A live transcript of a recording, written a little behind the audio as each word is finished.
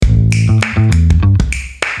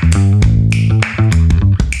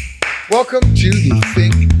Welcome to the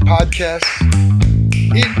Think Podcast.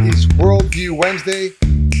 It is Worldview Wednesday.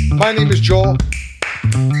 My name is Joel.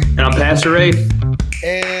 And I'm Pastor Rafe.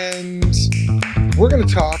 And we're going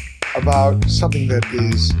to talk about something that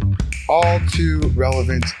is all too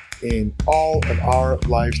relevant in all of our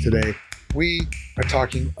lives today. We are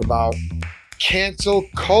talking about cancel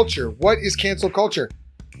culture. What is cancel culture?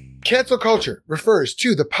 Cancel culture refers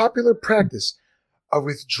to the popular practice of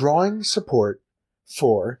withdrawing support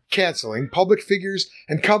for canceling public figures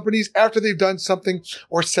and companies after they've done something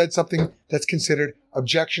or said something that's considered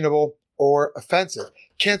objectionable or offensive.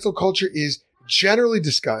 Cancel culture is generally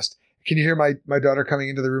discussed. Can you hear my daughter coming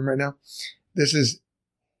into the room right now?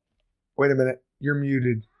 Wait a minute. You're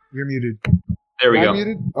muted. There we Am I go.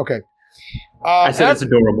 muted? Okay. I said it's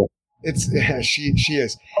adorable. She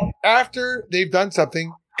is. After they've done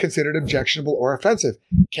something considered objectionable or offensive,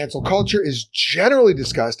 cancel culture is generally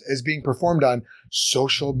discussed as being performed on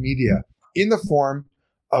social media in the form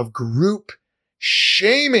of group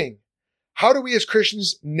shaming. How do we as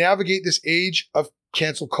Christians navigate this age of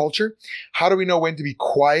cancel culture? How do we know when to be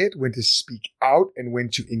quiet, when to speak out, and when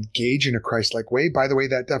to engage in a Christ-like way? By the way,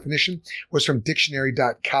 that definition was from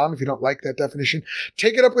dictionary.com. If you don't like that definition,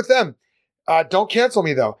 take it up with them. Don't cancel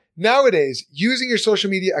me, though. Nowadays, using your social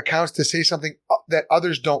media accounts to say something that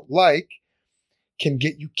others don't like can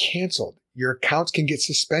get you canceled. Your accounts can get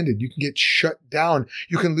suspended. You can get shut down.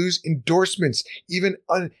 You can lose endorsements, even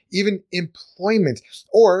employment.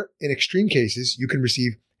 Or, in extreme cases, you can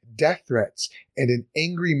receive death threats and an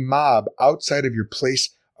angry mob outside of your place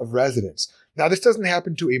of residence. Now, this doesn't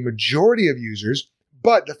happen to a majority of users,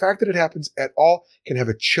 but the fact that it happens at all can have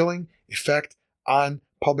a chilling effect on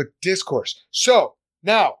public discourse. So,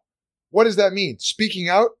 now, what does that mean? Speaking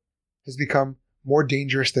out has become more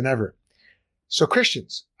dangerous than ever. So,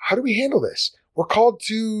 Christians, how do we handle this? We're called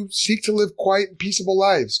to seek to live quiet and peaceable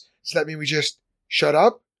lives. Does that mean we just shut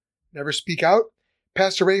up, never speak out?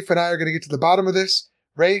 Pastor Rafe and I are going to get to the bottom of this.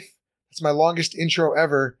 Rafe, it's my longest intro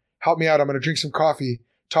ever. Help me out. I'm going to drink some coffee.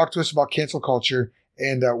 Talk to us about cancel culture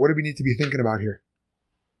and what do we need to be thinking about here?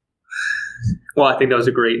 Well, I think that was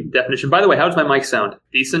a great definition. By the way, how does my mic sound?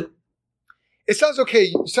 Decent? It sounds okay.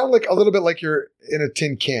 You sound like a little bit like you're in a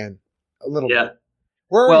tin can. A little bit.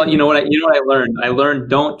 Well, you know what I learned? I learned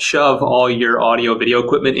don't shove all your audio video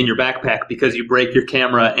equipment in your backpack because you break your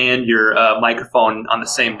camera and your microphone on the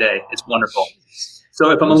same day. It's wonderful.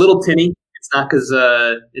 So if I'm a little tinny, it's not because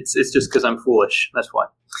it's just because I'm foolish. That's why.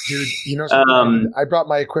 Dude, you know something? I brought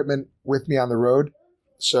my equipment with me on the road.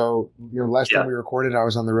 So, last time we recorded, I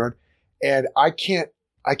was on the road, and I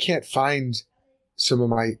can't find some of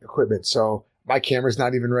my equipment. So my camera's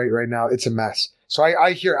not even right now. It's a mess. So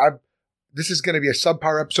I hear this is going to be a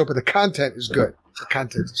subpar episode, but the content is good. The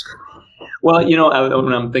content is good. Well,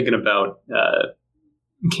 when I'm thinking about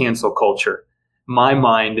cancel culture, my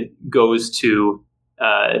mind goes to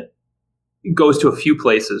a few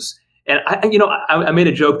places. And I made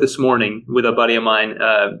a joke this morning with a buddy of mine.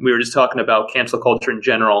 We were just talking about cancel culture in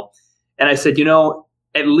general. And I said,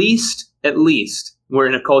 at least we're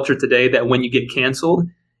in a culture today that when you get canceled,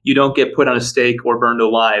 you don't get put on a stake or burned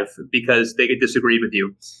alive because they disagreed with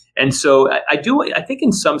you. And so I think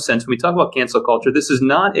in some sense, when we talk about cancel culture, this is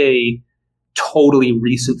not a totally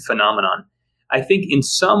recent phenomenon. I think in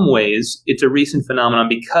some ways it's a recent phenomenon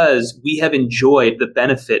because we have enjoyed the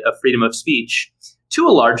benefit of freedom of speech to a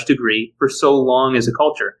large degree for so long as a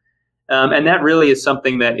culture. And that really is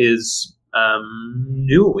something that is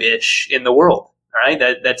new-ish in the world. All right,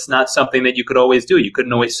 that's not something that you could always do. You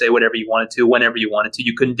couldn't always say whatever you wanted to, whenever you wanted to.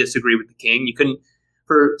 You couldn't disagree with the king. You couldn't,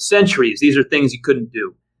 for centuries, these are things you couldn't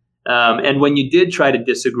do. And when you did try to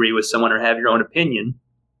disagree with someone or have your own opinion,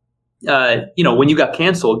 when you got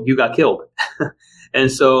canceled, you got killed.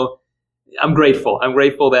 And so I'm grateful.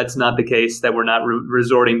 That's not the case, that we're not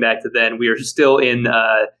resorting back to then. We are still in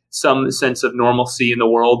some sense of normalcy in the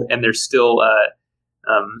world, and there's still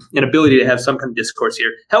an ability to have some kind of discourse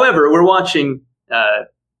here. However, we're watching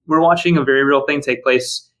a very real thing take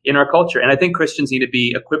place in our culture. And I think Christians need to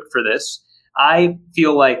be equipped for this. I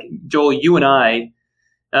feel like, Joel, you and I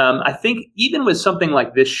think even with something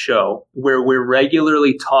like this show, where we're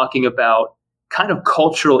regularly talking about kind of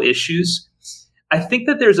cultural issues, I think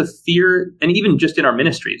that there's a fear, and even just in our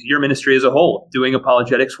ministries, your ministry as a whole, doing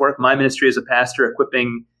apologetics work, my ministry as a pastor,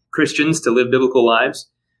 equipping Christians to live biblical lives,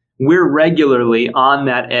 we're regularly on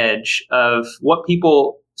that edge of what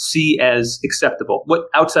people see as acceptable, what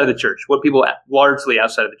outside of the church, what people largely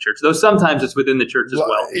outside of the church, though sometimes it's within the church as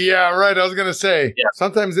well. Yeah, right. I was going to say,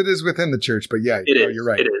 sometimes it is within the church, but you're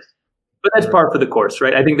right. It is. But that's par for the course,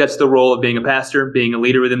 right? I think that's the role of being a pastor, being a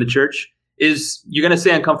leader within the church, is you're going to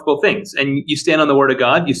say uncomfortable things. And you stand on the word of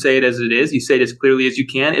God. You say it as it is. You say it as clearly as you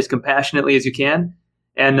can, as compassionately as you can.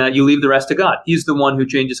 And you leave the rest to God. He's the one who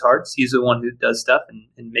changes hearts. He's the one who does stuff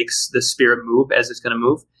and makes the Spirit move as it's going to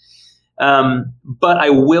move. But I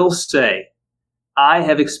will say, I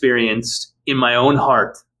have experienced in my own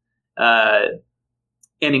heart an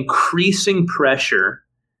increasing pressure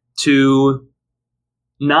to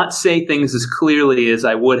not say things as clearly as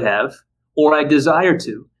I would have or I desire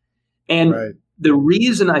to. And the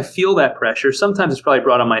reason I feel that pressure, sometimes it's probably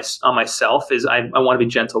brought on myself, is I want to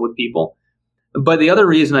be gentle with people. But the other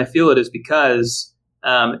reason I feel it is because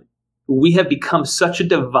we have become such a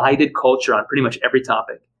divided culture on pretty much every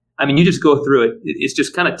topic. I mean, you just go through it. It's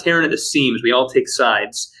just kind of tearing at the seams. We all take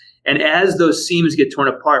sides. And as those seams get torn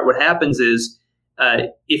apart, what happens is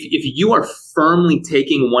if you are firmly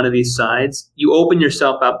taking one of these sides, you open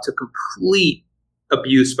yourself up to complete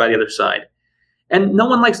abuse by the other side. And no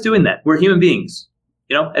one likes doing that. We're human beings.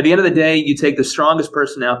 You know, at the end of the day, you take the strongest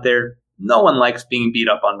person out there. No one likes being beat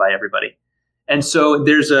up on by everybody. And so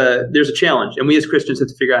there's a challenge. And we as Christians have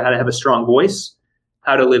to figure out how to have a strong voice,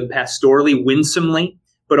 how to live pastorally, winsomely,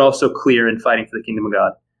 but also clear in fighting for the kingdom of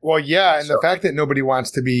God. Well, yeah. And the fact that nobody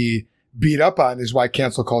wants to be beat up on is why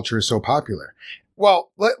cancel culture is so popular.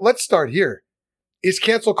 Well, let's start here. Is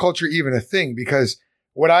cancel culture even a thing? Because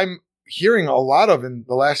what I'm hearing a lot of in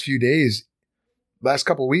the last few days, last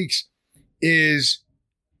couple of weeks, is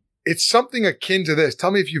it's something akin to this.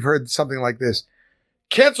 Tell me if you've heard something like this.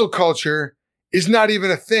 Cancel culture is not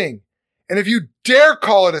even a thing. And if you dare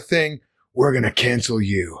call it a thing, we're going to cancel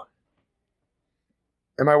you.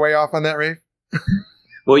 Am I way off on that, Rafe?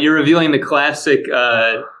 Well, you're revealing the classic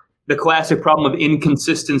problem of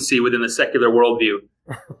inconsistency within the secular worldview.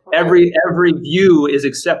 Every view is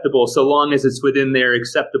acceptable so long as it's within their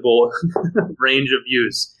acceptable range of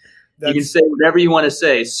views. You can say whatever you want to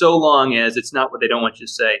say so long as it's not what they don't want you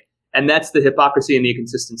to say. And that's the hypocrisy and the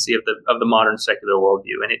inconsistency of the modern secular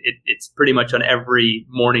worldview. And it's pretty much on every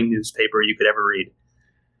morning newspaper you could ever read.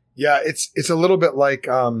 Yeah, it's a little bit like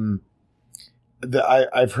I've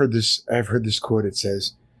heard this quote. It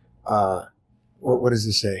says, what does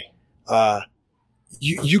this say?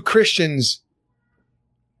 You Christians,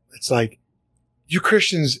 it's like, you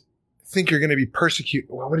Christians think you're going to be persecuted.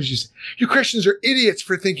 Well, what did you say? You Christians are idiots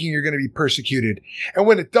for thinking you're going to be persecuted. And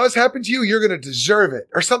when it does happen to you, you're going to deserve it,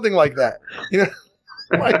 or something like that. You know,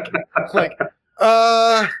 okay,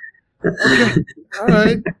 all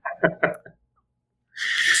right.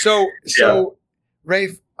 So,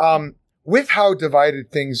 Rafe, with how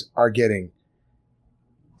divided things are getting,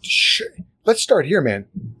 let's start here, man.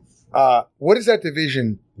 What does that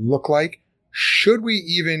division look like? Should we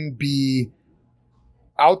even be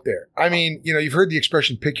out there? I mean, you know, you've heard the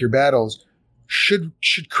expression, pick your battles. Should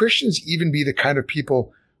Christians even be the kind of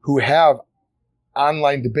people who have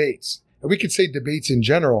online debates? And we could say debates in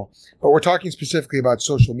general, but we're talking specifically about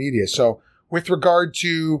social media. So with regard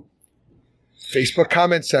to Facebook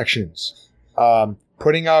comment sections,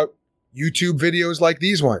 putting out YouTube videos like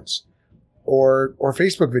these ones, or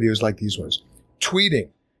Facebook videos like these ones, tweeting,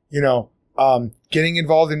 you know, getting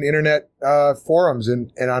involved in internet forums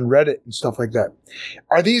and on Reddit and stuff like that.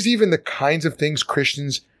 Are these even the kinds of things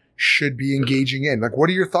Christians should be engaging in? Like, what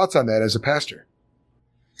are your thoughts on that as a pastor?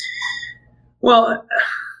 Well,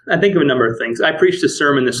 I think of a number of things. I preached a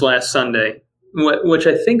sermon this last Sunday, which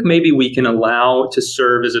I think maybe we can allow to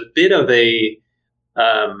serve as a bit of a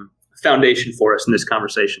foundation for us in this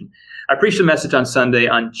conversation. I preached a message on Sunday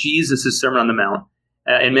on Jesus' Sermon on the Mount.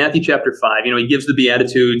 In Matthew chapter 5, you know, he gives the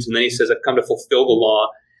Beatitudes, and then he says, I've come to fulfill the law.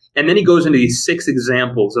 And then he goes into these 6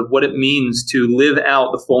 examples of what it means to live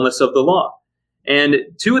out the fullness of the law. And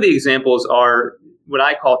 2 of the examples are what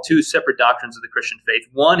I call 2 separate doctrines of the Christian faith.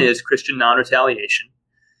 One is Christian non-retaliation.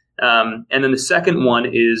 And then the second one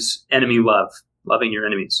is enemy love, loving your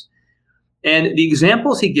enemies. And the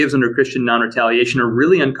examples he gives under Christian non-retaliation are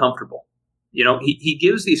really uncomfortable. You know, he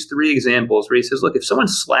gives these 3 examples where he says, look, if someone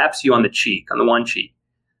slaps you on the cheek, on the one cheek,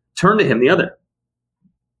 turn to him the other.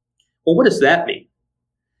 Well, what does that mean?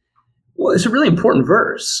 Well, it's a really important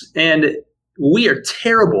verse. And we are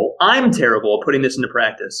terrible. I'm terrible at putting this into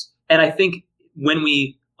practice. And I think when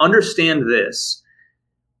we understand this,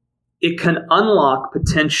 it can unlock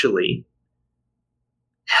potentially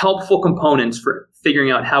helpful components for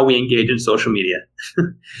figuring out how we engage in social media.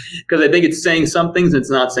 Because I think it's saying some things and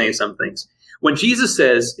it's not saying some things. When Jesus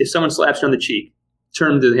says, if someone slaps you on the cheek,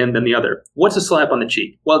 turn to him then the other. What's a slap on the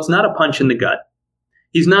cheek? Well, it's not a punch in the gut.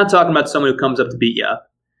 He's not talking about someone who comes up to beat you up.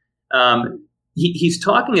 He's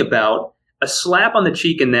talking about a slap on the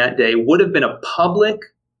cheek in that day would have been a public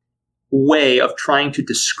way of trying to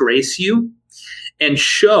disgrace you and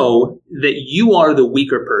show that you are the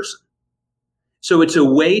weaker person. So it's a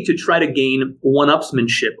way to try to gain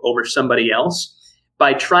one-upsmanship over somebody else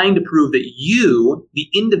by trying to prove that you, the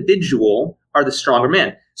individual, are the stronger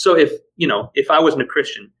man. So if I wasn't a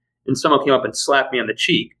Christian and someone came up and slapped me on the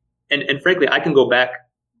cheek, and frankly, I can go back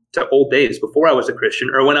to old days before I was a Christian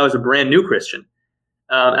or when I was a brand new Christian.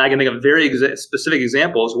 I can think of very specific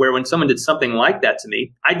examples where when someone did something like that to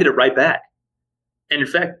me, I did it right back. And in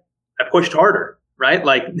fact, I pushed harder, right?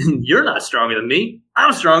 Like, you're not stronger than me.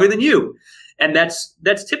 I'm stronger than you. And that's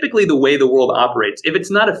typically the way the world operates. If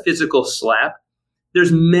it's not a physical slap,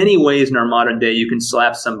 there's many ways in our modern day you can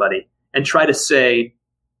slap somebody and try to say,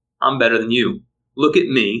 I'm better than you. Look at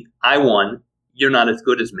me. I won. You're not as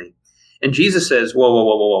good as me. And Jesus says,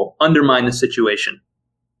 whoa. Undermine the situation.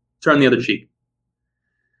 Turn the other cheek.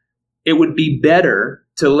 It would be better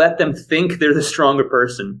to let them think they're the stronger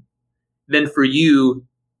person than for you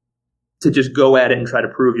to just go at it and try to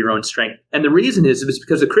prove your own strength. And the reason is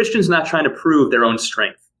because the Christian's not trying to prove their own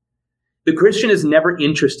strength. The Christian is never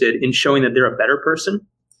interested in showing that they're a better person,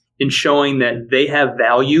 in showing that they have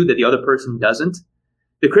value that the other person doesn't.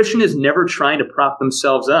 The Christian is never trying to prop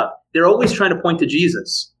themselves up. They're always trying to point to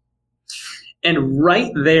Jesus. And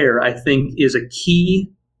right there, I think, is a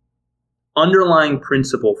key underlying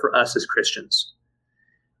principle for us as Christians.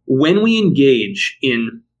 When we engage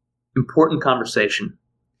in important conversation,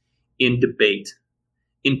 in debate,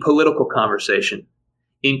 in political conversation,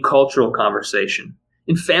 in cultural conversation,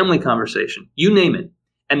 in family conversation, you name it,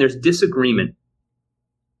 and there's disagreement,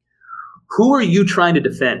 who are you trying to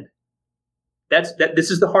defend? This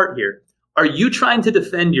is the heart here. Are you trying to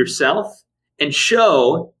defend yourself and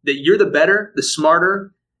show that you're the better, the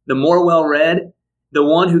smarter, the more well-read, the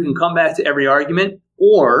one who can come back to every argument?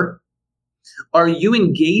 Or are you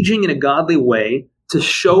engaging in a godly way to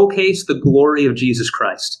showcase the glory of Jesus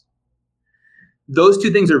Christ? Those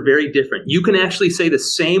two things are very different. You can actually say the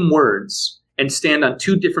same words and stand on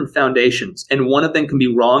two different foundations, and one of them can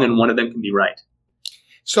be wrong and one of them can be right.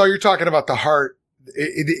 So you're talking about the heart.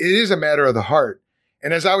 It is a matter of the heart.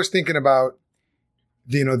 And as I was thinking about,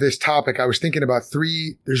 this topic, I was thinking about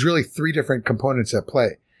there's really three different components at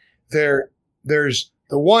play. There's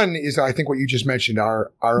the one is, I think what you just mentioned,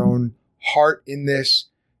 our own heart in this.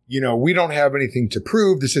 We don't have anything to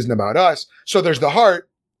prove. This isn't about us. So there's the heart.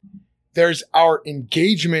 There's our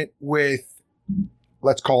engagement with,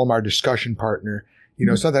 let's call him our discussion partner.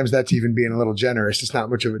 Sometimes that's even being a little generous. It's not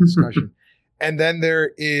much of a discussion. And then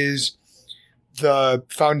there is the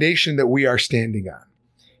foundation that we are standing on.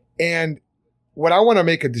 And what I want to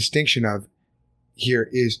make a distinction of here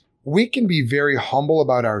is we can be very humble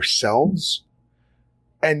about ourselves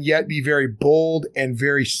and yet be very bold and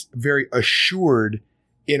very, very assured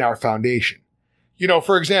in our foundation.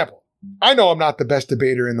 For example, I know I'm not the best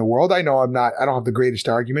debater in the world. I don't have the greatest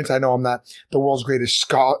arguments. I know I'm not the world's greatest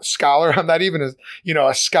scholar. I'm not even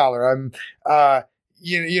a scholar. I'm,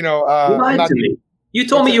 you lied to me. You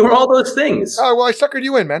told me you were all those things. Oh, well, I suckered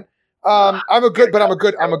you in, man. I'm a good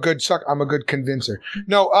convincer.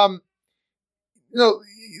 No,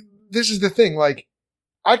 this is the thing. Like,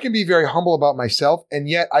 I can be very humble about myself, and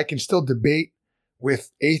yet I can still debate with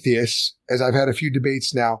atheists, as I've had a few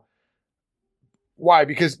debates now. Why?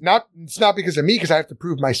 Because it's not because of me, because I have to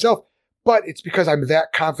prove myself, but it's because I'm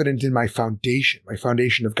that confident in my foundation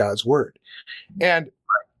of God's word. And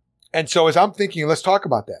so as I'm thinking, let's talk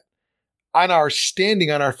about that. On our standing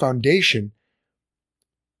on our foundation,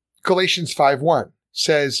 Galatians 5:1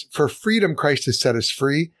 says, "For freedom Christ has set us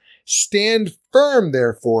free. Stand firm,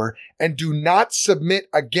 therefore, and do not submit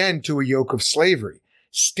again to a yoke of slavery."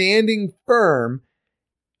 Standing firm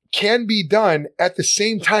can be done at the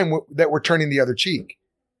same time that we're turning the other cheek.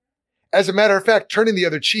 As a matter of fact, turning the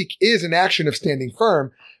other cheek is an action of standing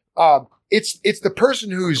firm. It's the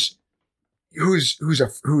person the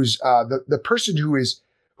person who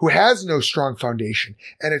has no strong foundation,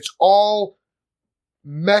 and it's all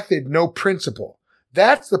method, no principle.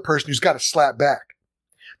 That's the person who's got to slap back.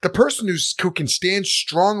 The person who can stand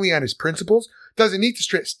strongly on his principles doesn't need to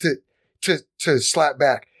slap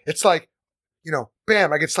back. It's like,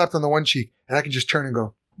 bam, I get slapped on the one cheek and I can just turn and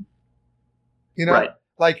go, right.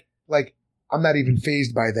 like I'm not even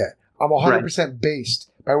fazed by that. I'm 100% based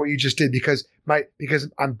by what you just did because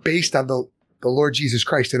I'm based on the Lord Jesus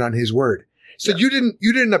Christ and on his word. So you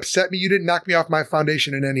didn't upset me. You didn't knock me off my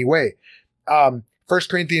foundation in any way. 1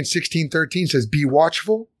 Corinthians 16:13 says, "Be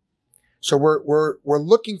watchful." So we're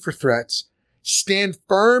looking for threats. Stand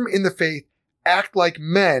firm in the faith. Act like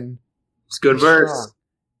men. It's a good verse.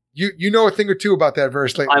 You know a thing or two about that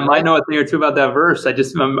verse lately. I might know a thing or two about that verse.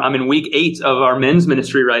 I'm in week 8 of our men's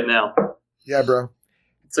ministry right now. Yeah, bro.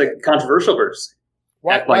 It's a controversial verse.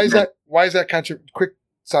 Why is that? Why is that quick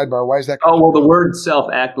sidebar? Why is that? Oh, well, the word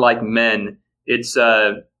itself, act like men. It's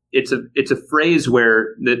a phrase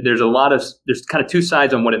where there's kind of two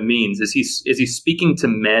sides on what it means. Is he speaking to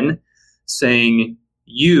men, saying,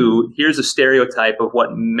 here's a stereotype of what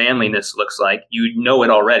manliness looks like. You know it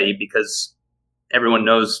already because everyone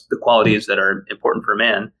knows the qualities that are important for a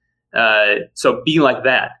man. So be like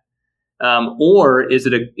that. Or is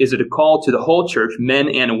it a call to the whole church, men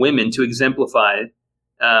and women, to exemplify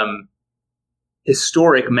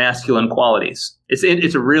historic masculine qualities?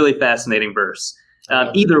 It's a really fascinating verse.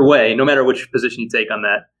 Either way, no matter which position you take on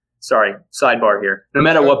that, sorry, sidebar here, no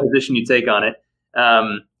matter what position you take on it,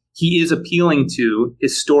 he is appealing to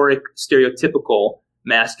historic, stereotypical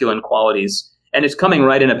masculine qualities. And it's coming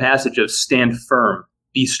right in a passage of stand firm,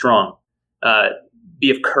 be strong,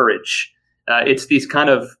 be of courage. It's these kind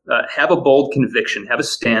of have a bold conviction, have a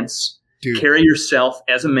stance, carry yourself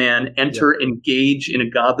as a man, engage in a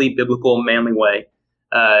godly, biblical, manly way.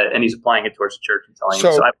 And he's applying it towards the church and telling him.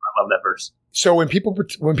 So I love that verse. So when people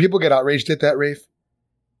get outraged at that, Rafe,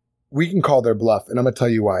 we can call their bluff, and I'm going to tell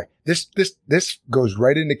you why. This goes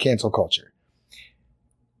right into cancel culture.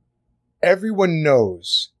 Everyone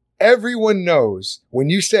knows when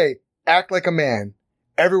you say act like a man,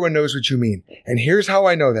 everyone knows what you mean. And here's how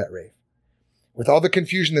I know that, Rafe. With all the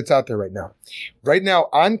confusion that's out there right now. Right now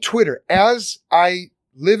on Twitter, as I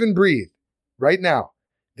live and breathe, right now,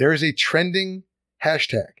 there is a trending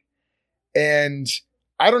hashtag. And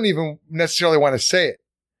I don't even necessarily want to say it,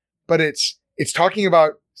 but it's talking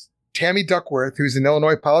about Tammy Duckworth, who's an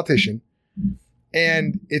Illinois politician.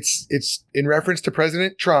 And it's in reference to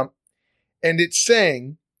President Trump. And it's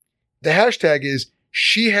saying, the hashtag is,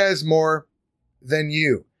 she has more than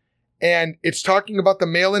you. And it's talking about the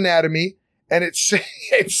male anatomy. And it's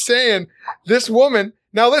saying this woman,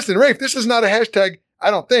 now listen, Rafe, this is not a hashtag, I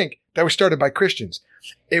don't think, that was started by Christians.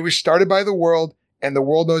 It was started by the world, and the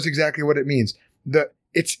world knows exactly what it means.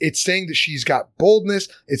 It's saying that she's got boldness.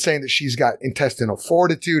 It's saying that she's got intestinal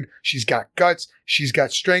fortitude. She's got guts. She's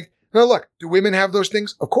got strength. Now look, do women have those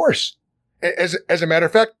things? Of course. As a matter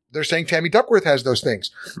of fact, they're saying Tammy Duckworth has those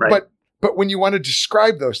things. Right. But when you want to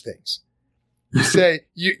describe those things, you say,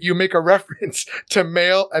 you make a reference to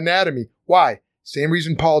male anatomy. Why? Same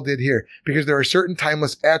reason Paul did here, because there are certain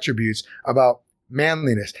timeless attributes about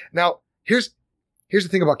manliness. Now, here's the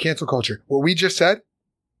thing about cancel culture. What we just said,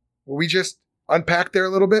 what we just unpacked there a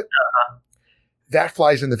little bit, that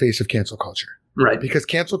flies in the face of cancel culture. Right. Because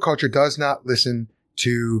cancel culture does not listen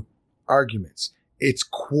to arguments. It's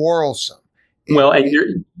quarrelsome. Well, and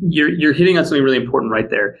you're hitting on something really important right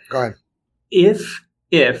there. Go ahead. If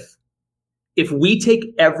we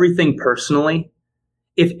take everything personally,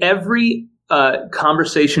 if every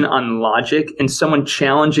conversation on logic and someone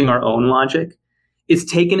challenging our own logic is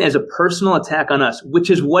taken as a personal attack on us, which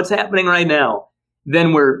is what's happening right now,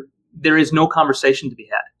 then there is no conversation to be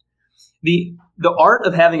had. The art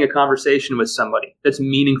of having a conversation with somebody that's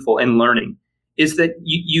meaningful and learning is that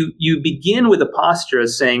you begin with a posture of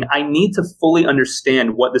saying, I need to fully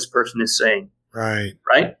understand what this person is saying. Right.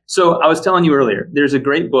 Right. So I was telling you earlier, there's a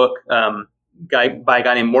great book by a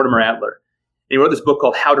guy named Mortimer Adler. And he wrote this book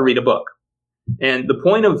called How to Read a Book. And the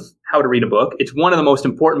point of How to Read a Book, it's one of the most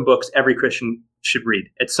important books every Christian should read.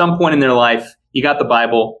 At some point in their life, you got the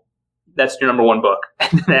Bible. That's your number one book.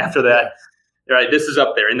 And then after that, right, this is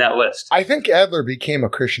up there in that list. I think Adler became a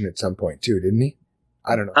Christian at some point too, didn't he?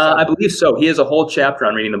 I don't know. I believe so. He has a whole chapter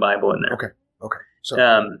on reading the Bible in there. Okay.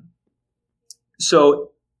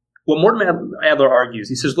 So what Mortimer Adler argues,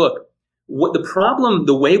 he says, look,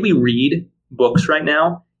 the way we read books right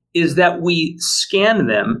now is that we scan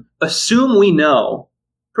them, assume we know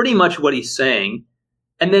pretty much what he's saying,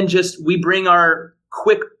 and then we bring our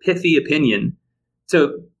quick, pithy opinion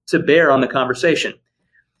to bear on the conversation.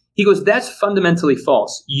 He goes, that's fundamentally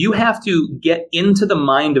false. You have to get into the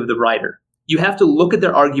mind of the writer. You have to look at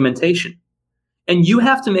their argumentation, and you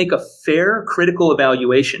have to make a fair, critical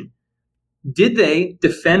evaluation. Did they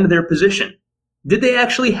defend their position? Did they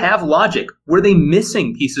actually have logic? Were they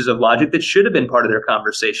missing pieces of logic that should have been part of their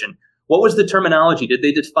conversation? What was the terminology? Did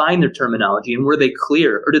they define their terminology, and were they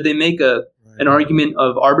clear, or did they make an argument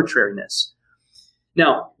of arbitrariness?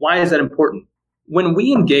 Now, why is that important? When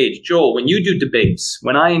we engage, Joel, when you do debates,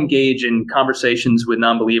 when I engage in conversations with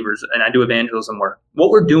non-believers and I do evangelism work, what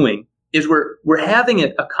we're doing is we're having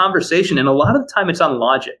a conversation, and a lot of the time it's on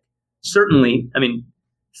logic. Certainly, I mean,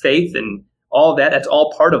 faith and all of that, that's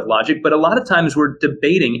all part of logic, but a lot of times we're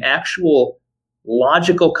debating actual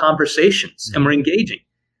logical conversations, and we're engaging.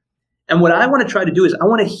 And what I want to try to do is I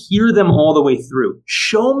want to hear them all the way through.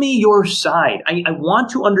 Show me your side. I want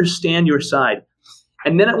to understand your side.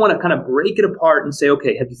 And then I want to kind of break it apart and say,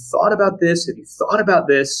 okay, have you thought about this? Have you thought about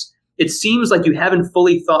this? It seems like you haven't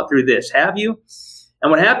fully thought through this, have you? And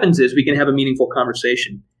what happens is we can have a meaningful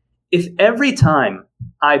conversation. If every time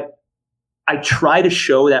I try to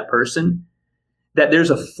show that person that there's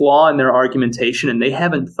a flaw in their argumentation and they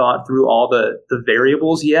haven't thought through all the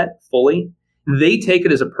variables yet fully, they take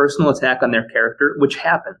it as a personal attack on their character, which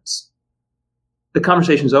happens. The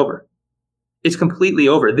conversation's over. It's completely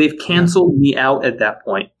over. They've canceled me out at that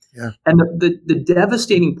point. Yeah. And the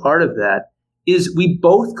devastating part of that is we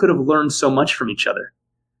both could have learned so much from each other.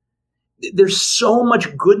 There's so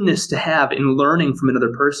much goodness to have in learning from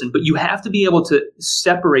another person, but you have to be able to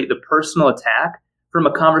separate the personal attack from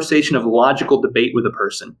a conversation of logical debate with a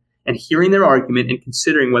person and hearing their argument and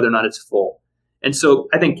considering whether or not it's full. And so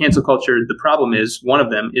I think cancel culture, the problem is, one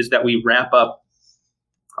of them is that we wrap up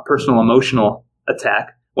a personal emotional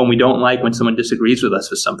attack when we don't like when someone disagrees with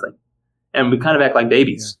us with something. And we kind of act like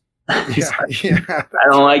babies. Yeah. I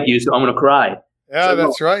don't like you, so I'm going to cry. Yeah, so,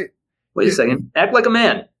 that's right. Wait a second. Act like a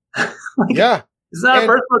man. Yeah. It's not a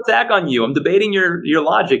personal attack on you. I'm debating your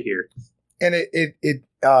logic here. And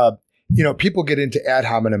people get into ad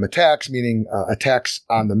hominem attacks, meaning attacks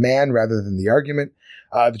on the man rather than the argument.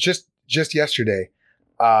 Just yesterday,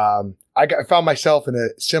 I found myself in a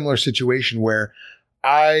similar situation where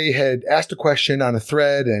I had asked a question on a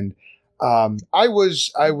thread, and the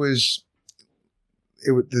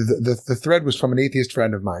thread was from an atheist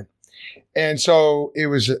friend of mine. And so it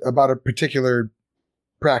was about a particular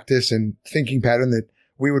practice and thinking pattern that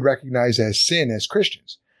we would recognize as sin as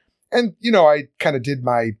Christians. And, I kind of did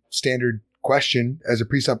my standard question as a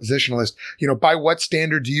presuppositionalist, by what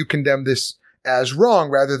standard do you condemn this as wrong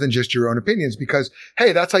rather than just your own opinions? Because,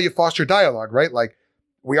 hey, that's how you foster dialogue, right? Like,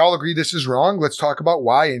 we all agree this is wrong. Let's talk about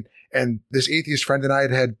why. And this atheist friend and I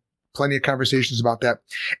had plenty of conversations about that.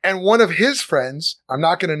 And one of his friends, I'm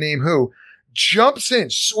not going to name who, jumps in,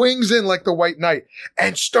 swings in like the white knight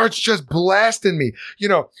and starts just blasting me.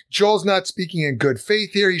 Joel's not speaking in good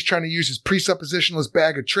faith here. He's trying to use his presuppositionalist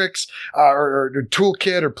bag of tricks, or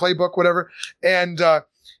toolkit or playbook, whatever. And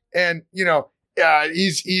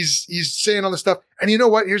he's saying all this stuff. And you know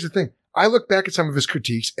what? Here's the thing. I look back at some of his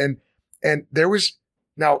critiques and there was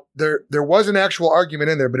an actual argument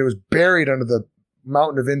in there, but it was buried under the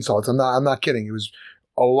mountain of insults. I'm not kidding. It was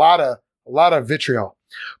a lot of vitriol.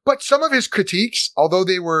 But some of his critiques, although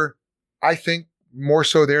they were, I think, more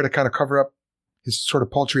so there to kind of cover up his sort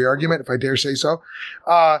of paltry argument, if I dare say so,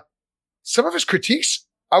 some of his critiques,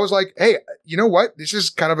 I was like, hey, you know what? This is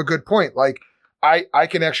kind of a good point. Like, I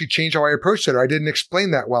can actually change how I approach it, or I didn't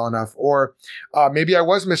explain that well enough, or maybe I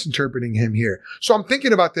was misinterpreting him here. So I'm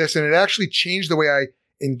thinking about this, and it actually changed the way I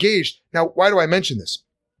engaged. Now, why do I mention this?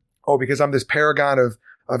 Oh, because I'm this paragon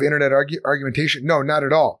of internet argumentation? No, not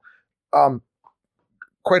at all.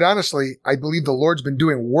 Quite honestly, I believe the Lord's been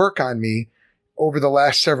doing work on me over the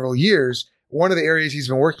last several years. One of the areas he's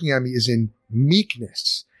been working on me is in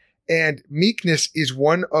meekness. And meekness is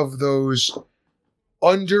one of those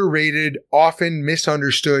underrated, often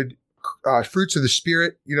misunderstood fruits of the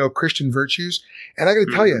Spirit, Christian virtues. And I got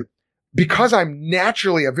to tell you, because I'm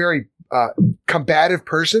naturally a very combative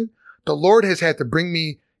person, the Lord has had to bring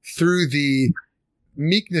me through the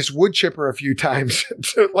meekness wood chipper a few times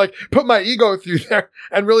to like put my ego through there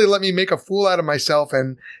and really let me make a fool out of myself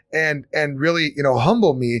and really,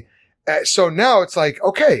 humble me. So now it's like,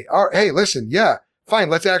 okay, all right, hey, listen, yeah, fine.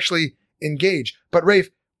 Let's actually engage. But Rafe,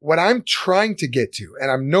 what I'm trying to get to, and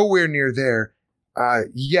I'm nowhere near there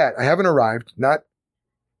yet. I haven't arrived, not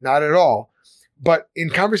at all. But in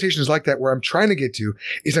conversations like that, where I'm trying to get to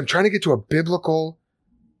is I'm trying to get to a biblical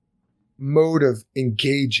mode of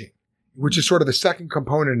engaging, which is sort of the second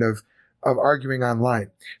component of arguing online.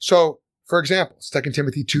 So, for example, 2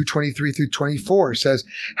 Timothy 2:23 through 24 says,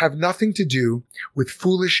 have nothing to do with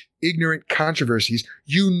foolish, ignorant controversies.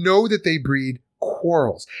 You know that they breed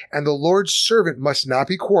quarrels, and the Lord's servant must not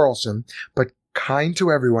be quarrelsome, but kind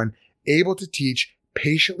to everyone, able to teach,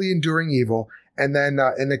 patiently enduring evil. And then,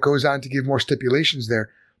 and it goes on to give more stipulations there.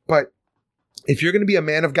 But if you're going to be a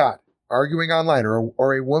man of God arguing online,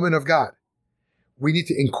 or a woman of God, we need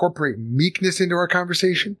to incorporate meekness into our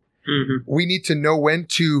conversation. Mm-hmm. We need to know when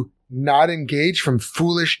to not engage from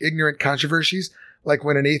foolish, ignorant controversies. Like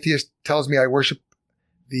when an atheist tells me I worship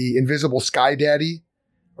the invisible sky daddy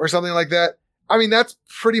or something like that. I mean, that's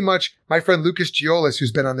pretty much my friend Lucas Giolis,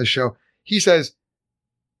 who's been on this show. He says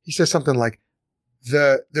something like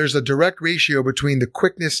there's a direct ratio between the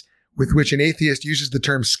quickness with which an atheist uses the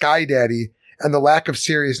term sky daddy and the lack of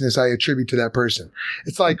seriousness I attribute to that person.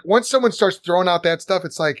 It's like once someone starts throwing out that stuff,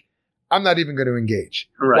 it's like, I'm not even going to engage.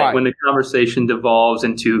 Right. Why? When the conversation devolves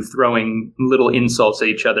into throwing little insults at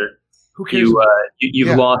each other, Who cares?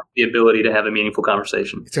 you've lost the ability to have a meaningful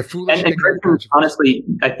conversation. It's a foolish thing. Christians, honestly,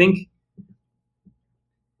 I think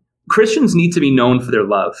Christians need to be known for their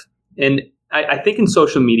love. And I think in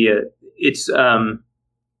social media, it's a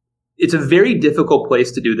very difficult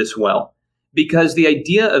place to do this well, because the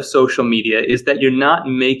idea of social media is that you're not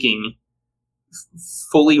making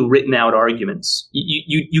fully written out arguments.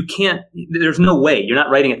 You can't. There's no way. You're not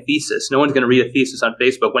writing a thesis. No one's going to read a thesis on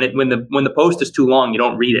Facebook. When the post is too long, you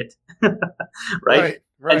don't read it, right?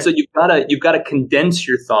 And so you've got to condense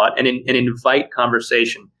your thought and invite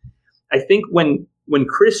conversation. I think when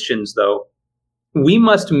Christians, though, we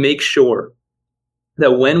must make sure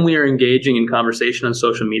that when we are engaging in conversation on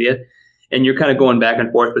social media, and you're kind of going back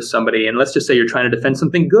and forth with somebody, and let's just say you're trying to defend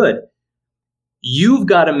something good, you've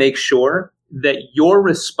got to make sure that your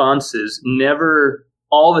responses never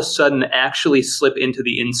all of a sudden actually slip into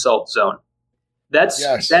the insult zone. That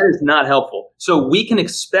is not helpful. So we can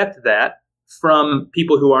expect that from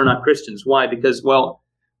people who are not Christians. Why? Because, well,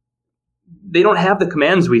 they don't have the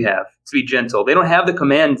commands we have to be gentle. They don't have the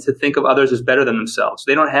command to think of others as better than themselves.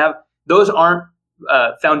 They don't have, those aren't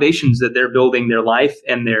foundations that they're building their life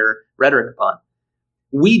and their rhetoric upon.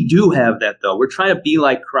 We do have that, though. We're trying to be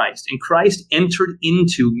like Christ. And Christ entered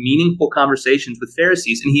into meaningful conversations with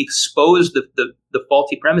Pharisees, and he exposed the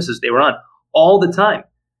faulty premises they were on all the time,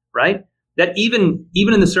 right? That even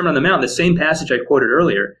in the Sermon on the Mount, the same passage I quoted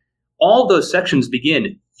earlier, all those sections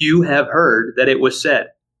begin, "You have heard that it was said,"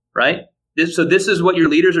 right? So this is what your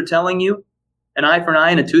leaders are telling you? An eye for an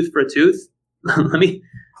eye and a tooth for a tooth? Let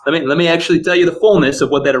me actually tell you the fullness of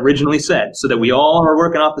what that originally said, so that we all are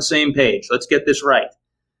working off the same page. Let's get this right.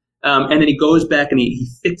 And then he goes back and he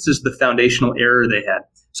fixes the foundational error they had.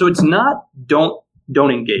 So it's not don't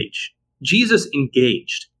engage. Jesus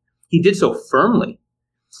engaged. He did so firmly,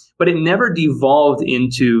 but it never devolved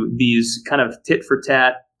into these kind of tit for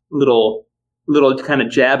tat little kind of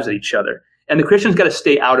jabs at each other. And the Christian's got to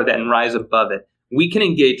stay out of that and rise above it. We can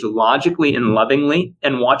engage logically and lovingly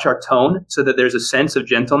and watch our tone so that there's a sense of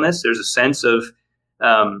gentleness. There's a sense of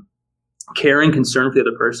caring, concern for the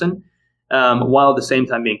other person, while at the same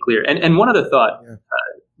time being clear. And one other thought,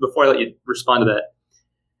 before I let you respond to that.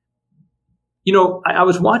 You know, I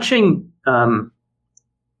was watching,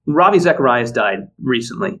 Ravi Zacharias died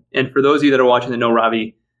recently. And for those of you that are watching that know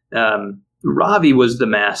Ravi, Ravi was the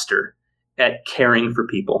master at caring for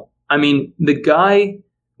people. I mean, the guy,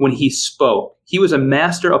 when he spoke, he was a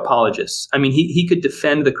master apologist. I mean, he could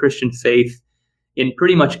defend the Christian faith in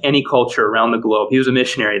pretty much any culture around the globe. He was a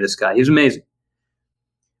missionary, this guy. He was amazing.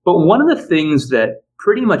 But one of the things that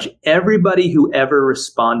pretty much everybody who ever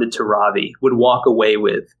responded to Ravi would walk away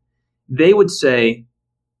with, they would say,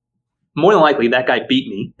 more than likely, that guy beat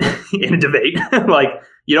me in a debate. Like,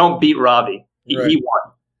 you don't beat Ravi. He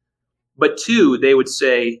won. But two, they would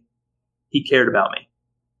say, he cared about me.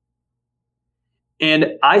 And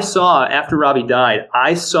I saw, after Ravi died,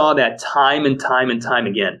 I saw that time and time and time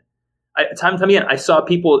again. Time and time again, I saw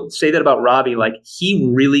people say that about Ravi, like he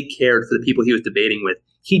really cared for the people he was debating with.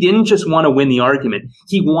 He didn't just want to win the argument.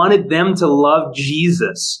 He wanted them to love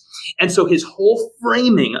Jesus. And so his whole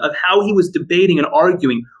framing of how he was debating and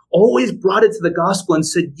arguing always brought it to the gospel and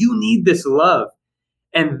said, you need this love.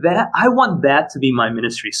 And that, I want that to be my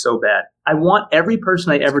ministry so bad. I want every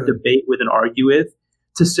person I ever debate with and argue with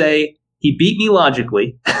to say, he beat me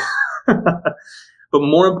logically, but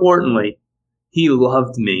more importantly, he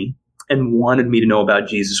loved me and wanted me to know about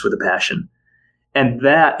Jesus with a passion. And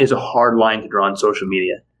that is a hard line to draw on social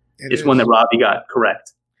media. It's one that Ravi got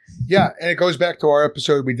correct. Yeah, and it goes back to our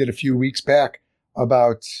episode we did a few weeks back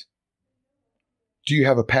about, do you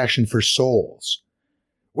have a passion for souls?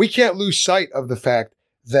 We can't lose sight of the fact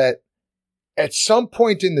that at some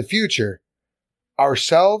point in the future,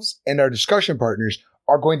 ourselves and our discussion partners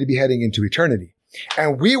are going to be heading into eternity.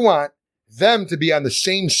 And we want them to be on the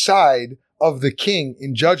same side of the King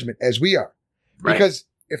in judgment as we are. Right. Because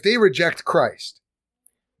if they reject Christ,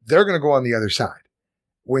 they're going to go on the other side.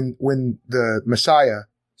 When the Messiah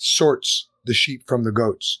sorts the sheep from the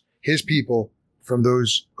goats, his people from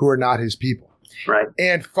those who are not his people. Right.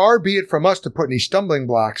 And far be it from us to put any stumbling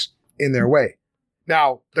blocks in their way.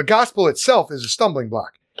 Now, the gospel itself is a stumbling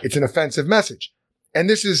block. It's an offensive message. And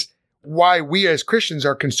this is why we as Christians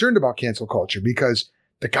are concerned about cancel culture, because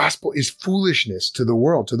the gospel is foolishness to the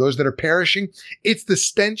world, to those that are perishing. It's the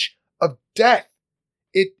stench of death.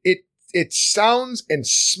 It sounds and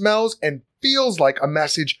smells and feels like a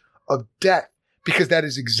message of death, because that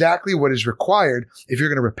is exactly what is required. If you're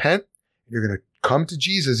going to repent, you're going to come to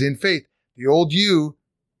Jesus in faith, the old you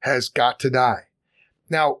has got to die.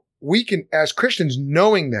 Now, we can, as Christians,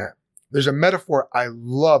 knowing that, there's a metaphor I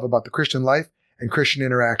love about the Christian life and Christian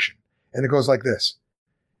interaction. And it goes like this.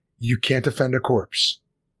 You can't offend a corpse.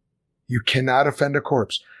 You cannot offend a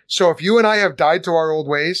corpse. So if you and I have died to our old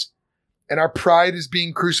ways and our pride is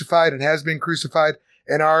being crucified and has been crucified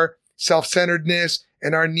and our self-centeredness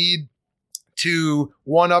and our need to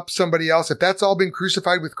one up somebody else, if that's all been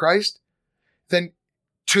crucified with Christ, then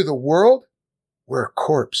to the world, we're a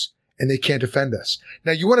corpse and they can't offend us.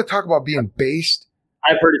 Now, you want to talk about being based?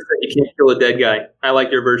 I've heard it say you can't kill a dead guy. I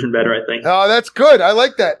like your version better, I think. Oh, that's good. I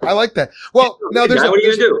like that. Well, now what are you going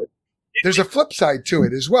to do? There's a flip side to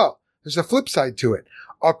it as well. There's a flip side to it.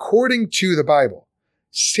 According to the Bible,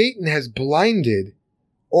 Satan has blinded,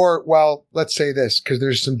 or, well, let's say this, because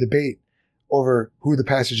there's some debate over who the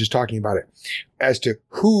passage is talking about it, as to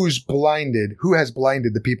who has blinded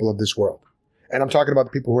the people of this world. And I'm talking about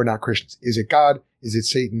the people who are not Christians. Is it God? Is it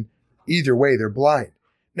Satan? Either way, they're blind.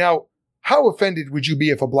 Now, how offended would you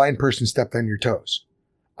be if a blind person stepped on your toes?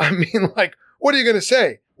 I mean, like, what are you going to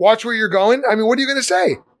say? Watch where you're going? I mean, what are you going to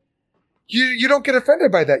say? You don't get offended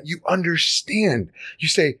by that. You understand. You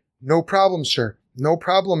say, no problem, sir. No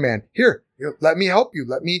problem, man. Here, let me help you.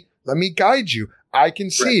 Let me guide you. I can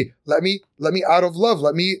see. Right. Let me out of love.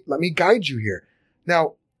 Let me guide you here.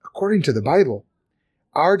 Now, according to the Bible,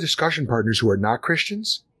 our discussion partners who are not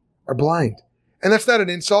Christians are blind. And that's not an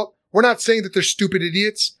insult. We're not saying that they're stupid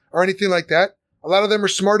idiots or anything like that. A lot of them are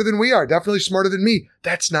smarter than we are, definitely smarter than me.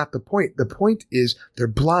 That's not the point. The point is they're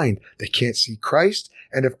blind. They can't see Christ.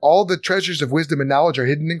 And if all the treasures of wisdom and knowledge are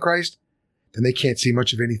hidden in Christ, then they can't see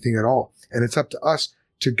much of anything at all. And it's up to us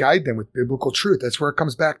to guide them with biblical truth. That's where it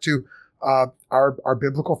comes back to our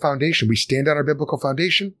biblical foundation. We stand on our biblical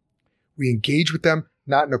foundation. We engage with them,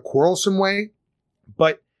 not in a quarrelsome way,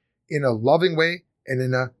 but in a loving way and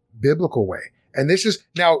in a biblical way. And this is,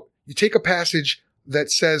 now, you take a passage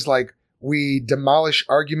that says, like, we demolish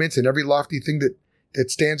arguments and every lofty thing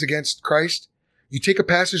that stands against Christ. You take a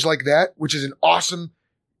passage like that, which is an awesome,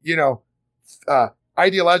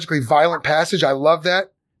 ideologically violent passage. I love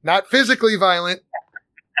that. Not physically violent.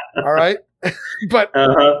 All right. but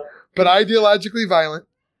ideologically violent.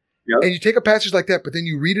 Yep. And you take a passage like that, but then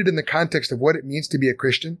you read it in the context of what it means to be a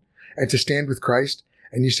Christian and to stand with Christ.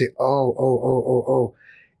 And you say, oh.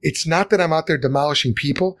 It's not that I'm out there demolishing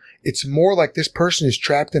people. It's more like this person is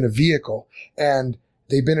trapped in a vehicle and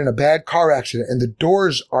they've been in a bad car accident and the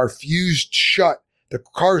doors are fused shut. The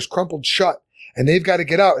car is crumpled shut and they've got to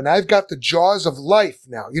get out. And I've got the jaws of life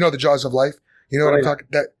now. You know the jaws of life? You know what I'm talking,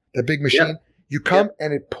 that big machine? Yeah. You come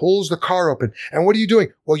and it pulls the car open. And what are you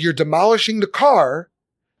doing? Well, you're demolishing the car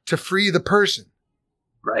to free the person.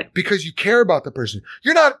 Right. Because you care about the person.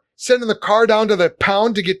 You're not sending the car down to the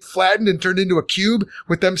pound to get flattened and turned into a cube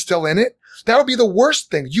with them still in it. That would be the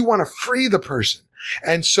worst thing. You want to free the person.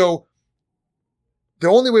 And so the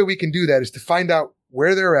only way we can do that is to find out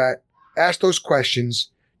where they're at, ask those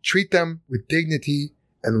questions, treat them with dignity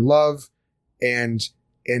and love and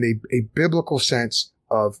a biblical sense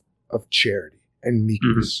of charity and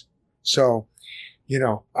meekness. Mm-hmm. So,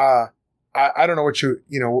 I don't know what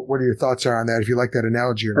your thoughts are on that, if you like that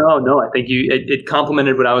analogy or not. No, I think it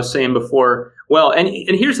complemented what I was saying before. Well, and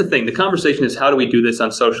here's the thing. The conversation is, how do we do this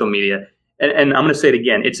on social media? And I'm going to say it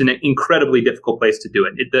again. It's an incredibly difficult place to do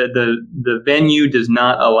it. The venue does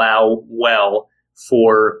not allow well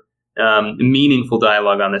for meaningful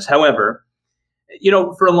dialogue on this. However,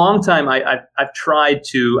 for a long time, I've tried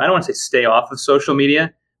to, I don't want to say stay off of social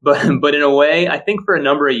media, but in a way, I think for a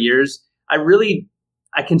number of years,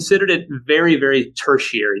 I considered it very, very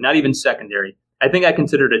tertiary, not even secondary. I think I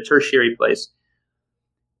considered it a tertiary place.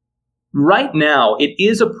 Right now, it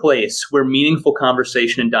is a place where meaningful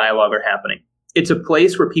conversation and dialogue are happening. It's a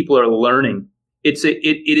place where people are learning. It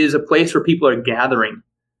is a place where people are gathering,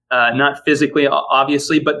 not physically,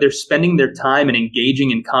 obviously, but they're spending their time and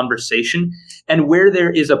engaging in conversation, and where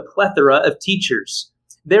there is a plethora of teachers.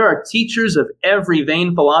 There are teachers of every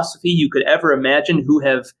vain philosophy you could ever imagine who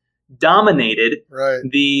have dominated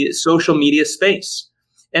the social media space.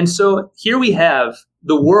 And so here we have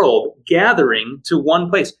the world gathering to one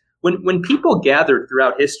place. When people gathered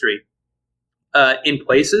throughout history in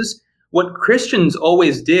places, what Christians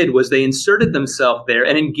always did was they inserted themselves there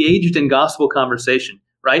and engaged in gospel conversation,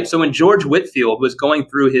 right? So when George Whitefield was going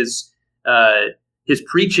through his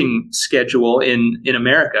preaching schedule in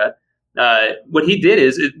America, what he did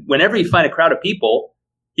is whenever he find a crowd of people,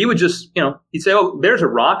 he would just, he'd say, oh, there's a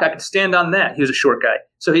rock. I could stand on that. He was a short guy.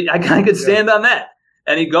 So I could stand on that.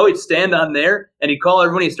 And he'd stand on there, and he'd call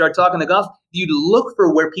everyone, he'd start talking the gospel. You'd look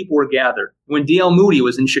for where people were gathered. When D.L. Moody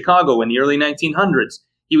was in Chicago in the early 1900s,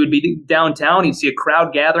 He would be downtown. He'd see a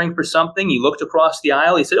crowd gathering for something. He looked across the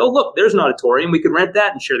aisle. He said, oh, look, there's an auditorium. We could rent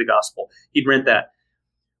that and share the gospel. He'd rent that.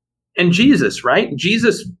 And Jesus, right?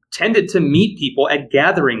 Jesus tended to meet people at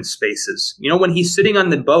gathering spaces. You know, when he's sitting on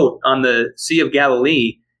the boat on the Sea of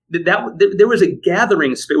Galilee, there was a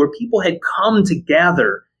gathering space where people had come to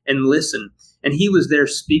gather and listen. And he was there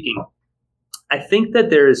speaking. I think that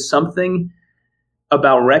there is something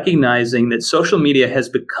about recognizing that social media has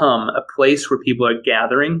become a place where people are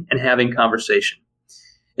gathering and having conversation.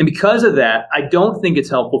 And because of that, I don't think it's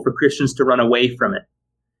helpful for Christians to run away from it.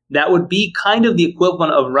 That would be kind of the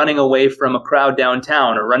equivalent of running away from a crowd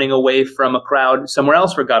downtown or running away from a crowd somewhere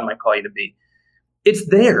else where God might call you to be. It's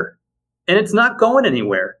there, and it's not going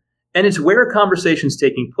anywhere. And it's where a conversation's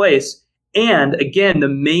taking place. And again, the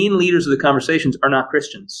main leaders of the conversations are not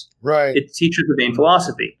Christians. Right. It's teachers of vain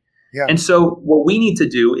philosophy. Yeah. And so what we need to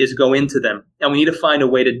do is go into them, and we need to find a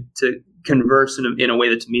way to converse in a way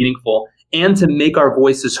that's meaningful and to make our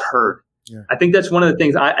voices heard. Yeah. I think that's one of the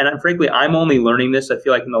things, frankly, I'm only learning this, I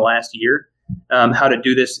feel like, in the last year, how to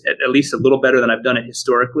do this at least a little better than I've done it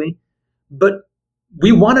historically. But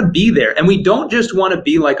we want to be there, and we don't just want to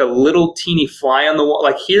be like a little teeny fly on the wall.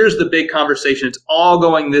 Like, here's the big conversation. It's all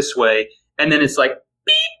going this way. And then it's like,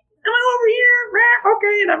 beep, am I over here?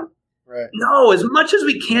 Okay. And I'm right. No, as much as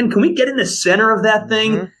we can we get in the center of that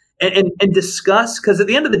thing and discuss? Because at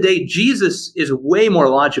the end of the day, Jesus is way more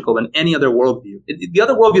logical than any other worldview. The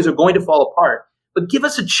other worldviews are going to fall apart, but give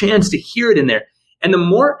us a chance to hear it in there. And the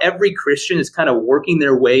more every Christian is kind of working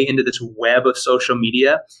their way into this web of social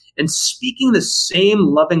media and speaking the same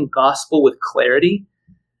loving gospel with clarity,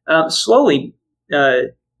 slowly,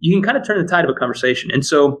 you can kind of turn the tide of a conversation. And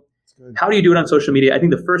so how do you do it on social media? I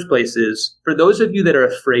think the first place is, for those of you that are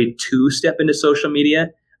afraid to step into social media,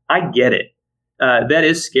 I get it. That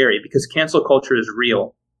is scary because cancel culture is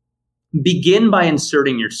real. Begin by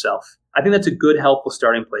inserting yourself. I think that's a good, helpful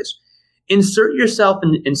starting place. Insert yourself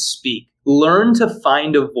and speak. Learn to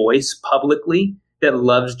find a voice publicly that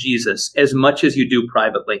loves Jesus as much as you do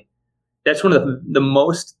privately. That's one of the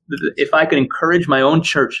most, if I could encourage my own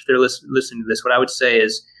church, if they're listening to this, what I would say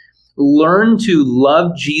is, learn to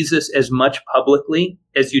love Jesus as much publicly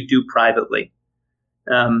as you do privately.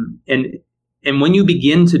 And when you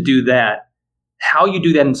begin to do that, how you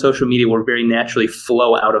do that in social media will very naturally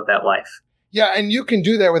flow out of that life. Yeah, and you can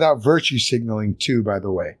do that without virtue signaling too, by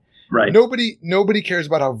the way. Right. Nobody cares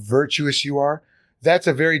about how virtuous you are. That's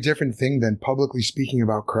a very different thing than publicly speaking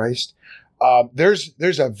about Christ.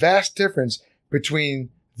 There's a vast difference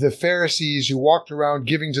between the Pharisees who walked around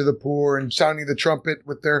giving to the poor and sounding the trumpet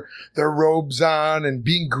with their robes on and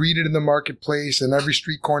being greeted in the marketplace and every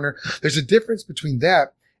street corner. There's a difference between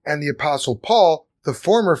that and the Apostle Paul, the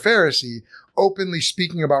former Pharisee, openly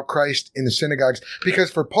speaking about Christ in the synagogues.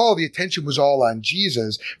 Because for Paul, the attention was all on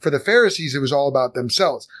Jesus. For the Pharisees, it was all about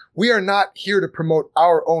themselves. We are not here to promote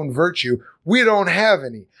our own virtue. We don't have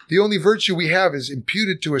any. The only virtue we have is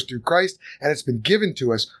imputed to us through Christ, and it's been given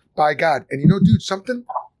to us by God. And you know, dude, something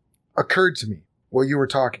occurred to me while you were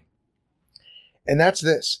talking. And that's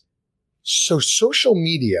this. So social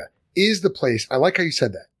media is the place, I like how you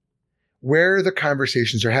said that, where the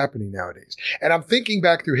conversations are happening nowadays. And I'm thinking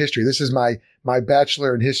back through history. This is my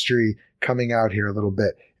bachelor in history coming out here a little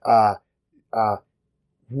bit.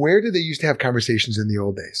 Where did they used to have conversations in the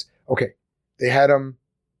old days? Okay. They had them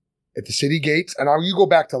at the city gates. And you go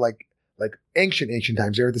back to like ancient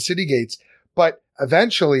times. They were at the city gates. But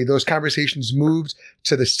eventually those conversations moved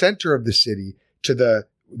to the center of the city, to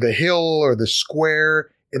the hill or the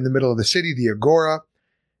square in the middle of the city, the agora,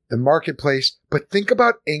 the marketplace. But think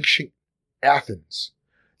about ancient Athens.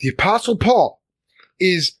 The Apostle Paul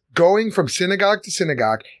is going from synagogue to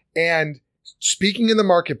synagogue and speaking in the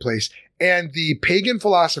marketplace, and the pagan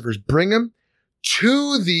philosophers bring him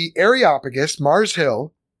to the Areopagus, Mars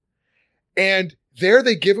Hill, and there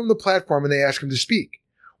they give him the platform and they ask him to speak.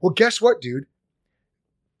 Well, guess what, dude?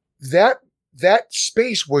 That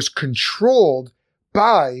space was controlled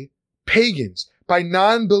by pagans, by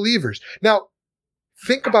non-believers. Now,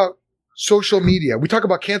 think about social media. We talk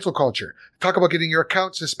about cancel culture. We talk about getting your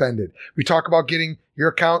account suspended. We talk about getting your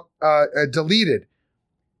account deleted.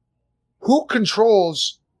 Who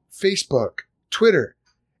controls Facebook, Twitter?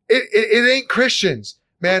 It ain't Christians,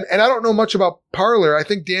 man. And I don't know much about Parler. I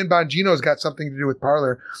think Dan Bongino's got something to do with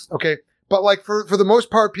Parler. Okay. But like for the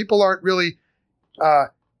most part, people aren't really,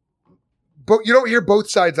 but you don't hear both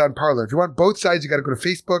sides on Parler. If you want both sides, you got to go to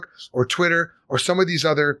Facebook or Twitter or some of these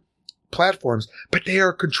other platforms, but they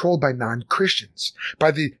are controlled by non-Christians,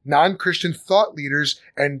 by the non-Christian thought leaders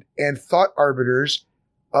and thought arbiters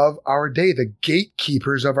of our day, the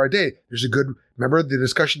gatekeepers of our day. Remember the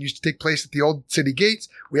discussion used to take place at the old city gates?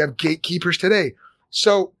 We have gatekeepers today.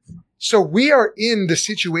 So we are in the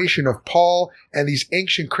situation of Paul and these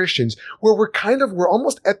ancient Christians where we're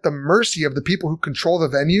almost at the mercy of the people who control the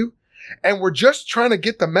venue. And we're just trying to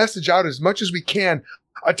get the message out as much as we can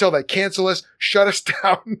until they cancel us, shut us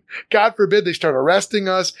down. God forbid they start arresting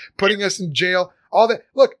us, putting us in jail, all that.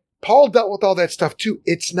 Look, Paul dealt with all that stuff too.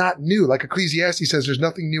 It's not new. Like Ecclesiastes says, there's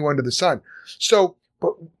nothing new under the sun. So,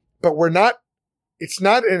 but we're not, it's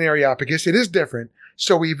not an Areopagus. It is different.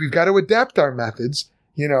 So we've got to adapt our methods,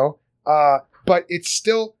 but it's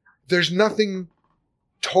still, there's nothing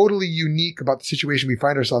totally unique about the situation we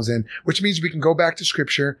find ourselves in, which means we can go back to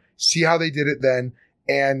scripture, see how they did it then,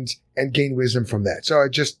 and gain wisdom from that. So I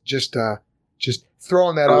just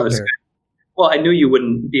throwing that out there. Well, I knew you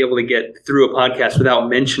wouldn't be able to get through a podcast without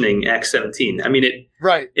mentioning Acts 17. I mean,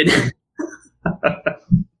 right. Of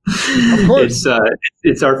course.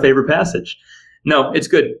 It's our favorite passage. No, it's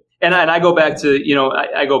good. And I go back to,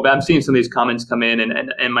 I'm seeing some of these comments come in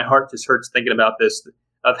and my heart just hurts thinking about this,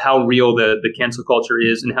 of how real the cancel culture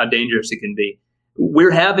is and how dangerous it can be.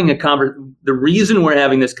 We're having the reason we're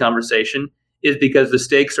having this conversation is because the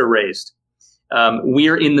stakes are raised.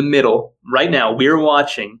 We're in the middle right now. We're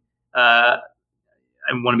watching, I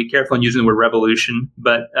want to be careful in using the word revolution,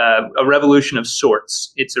 but a revolution of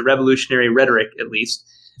sorts. It's a revolutionary rhetoric, at least.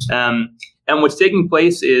 And what's taking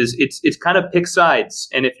place is it's kind of pick sides.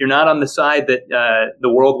 And if you're not on the side that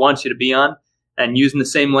the world wants you to be on and using the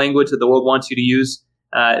same language that the world wants you to use,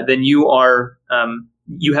 then you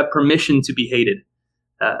have permission to be hated,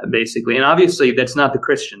 basically. And obviously, that's not the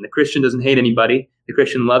Christian. The Christian doesn't hate anybody. The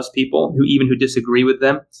Christian loves people who disagree with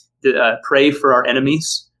them. Pray for our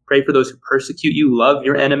enemies. Pray for those who persecute you. Love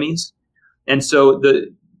your enemies. And so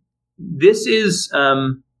this is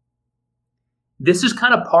kind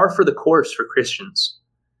of par for the course for Christians.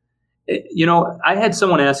 I had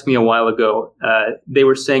someone ask me a while ago, they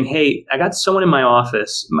were saying, hey, I got someone in my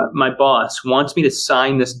office, my boss wants me to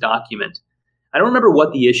sign this document. I don't remember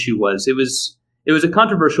what the issue was. It was a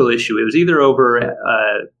controversial issue. It was either over,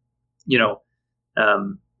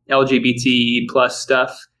 LGBT plus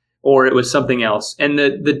stuff, or it was something else. And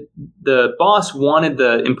the boss wanted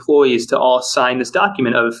the employees to all sign this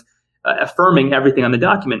document of affirming everything on the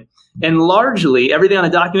document. And largely, everything on the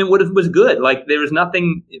document was good. Like, there was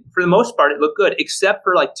nothing, for the most part, it looked good, except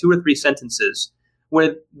for like 2 or 3 sentences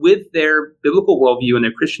where, with their biblical worldview and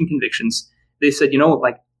their Christian convictions, they said,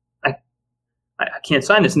 I can't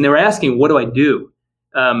sign this. And they were asking, what do I do?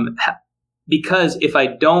 Because if I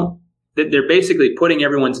don't, they're basically putting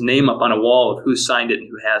everyone's name up on a wall of who signed it and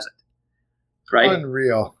who hasn't. Right?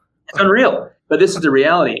 Unreal. It's unreal. But this is the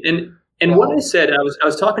reality. And what I said, I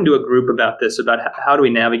was talking to a group about this, about how do we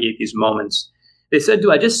navigate these moments. They said,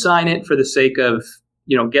 do I just sign it for the sake of,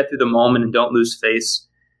 get through the moment and don't lose face?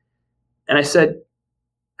 And I said,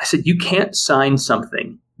 you can't sign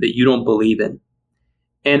something that you don't believe in.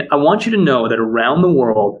 And I want you to know that around the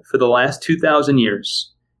world for the last 2,000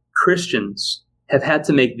 years, Christians have had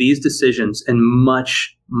to make these decisions and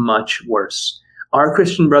much, much worse. Our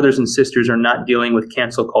Christian brothers and sisters are not dealing with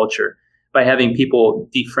cancel culture by having people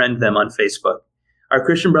defriend them on Facebook. Our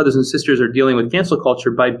Christian brothers and sisters are dealing with cancel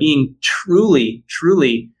culture by being truly,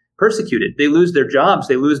 truly persecuted. They lose their jobs.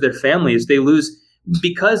 They lose their families. They lose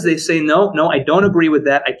because they say, no, I don't agree with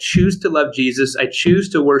that. I choose to love Jesus. I choose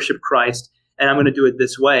to worship Christ, and I'm going to do it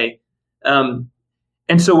this way.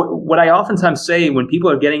 And so what I oftentimes say when people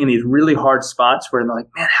are getting in these really hard spots where they're like,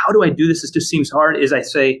 man, how do I do this? This just seems hard, is I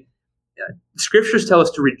say, scriptures tell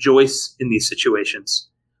us to rejoice in these situations.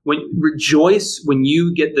 Rejoice when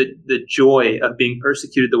you get the joy of being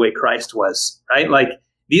persecuted the way Christ was, right? Like,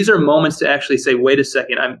 these are moments to actually say, wait a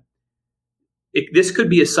second, this could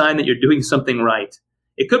be a sign that you're doing something right.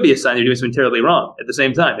 It could be a sign that you're doing something terribly wrong at the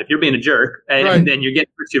same time. If you're being a jerk and then you're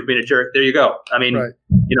getting persecuted for being a jerk, there you go. I mean,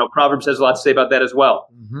 Proverbs has a lot to say about that as well.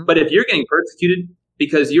 Mm-hmm. But if you're getting persecuted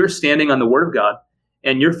because you're standing on the word of God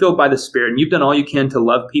and you're filled by the Spirit and you've done all you can to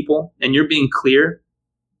love people and you're being clear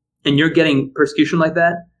and you're getting persecution like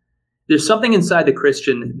that, there's something inside the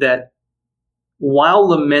Christian that, while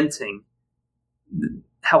lamenting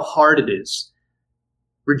how hard it is,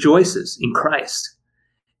 rejoices in Christ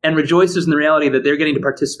and rejoices in the reality that they're getting to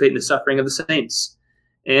participate in the suffering of the saints.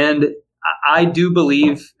 And I do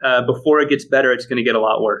believe before it gets better, it's going to get a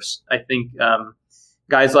lot worse. I think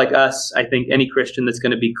guys like us, I think any Christian that's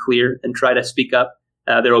going to be clear and try to speak up,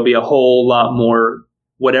 there will be a whole lot more,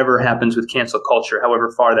 whatever happens with cancel culture,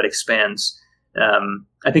 however far that expands. I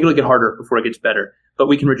think it'll get harder before it gets better, but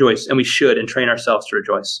we can rejoice, and we should, and train ourselves to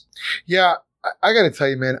rejoice. Yeah. I got to tell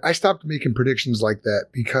you, man, I stopped making predictions like that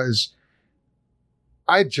because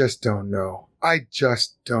I just don't know. I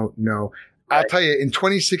just don't know. Right. I'll tell you, in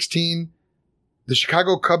 2016, the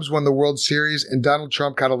Chicago Cubs won the World Series and Donald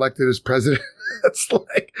Trump got elected as president. It's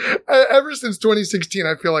like, ever since 2016,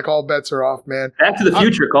 I feel like all bets are off, man. Back to the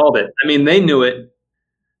Future called it. I mean, they knew it.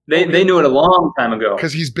 They knew it a long time ago.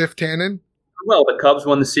 Because he's Biff Tannen? Well, the Cubs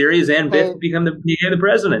won the series and Biff became the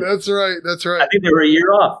president. That's right. That's right. I think they were a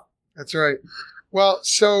year off. That's right. Well,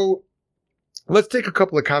 so let's take a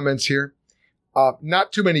couple of comments here.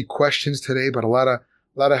 Not too many questions today, but a lot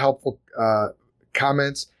of helpful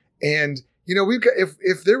comments. And you know, we've got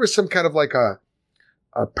if there was some kind of like a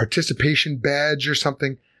participation badge or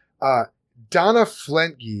something, Donna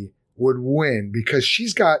Flentke would win because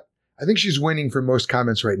I think she's winning for most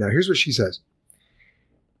comments right now. Here's what she says.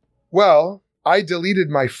 Well, I deleted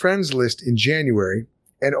my friends list in January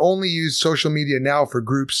and only use social media now for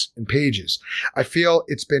groups and pages. I feel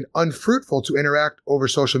it's been unfruitful to interact over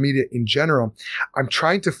social media in general. I'm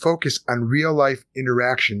trying to focus on real life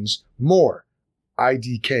interactions more.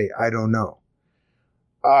 IDK, I don't know.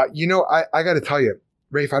 You know, I got to tell you,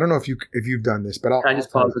 Rafe, I don't know if you've done this, but I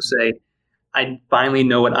just pause to say, I finally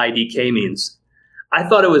know what IDK means. I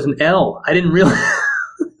thought it was an L. I didn't realize.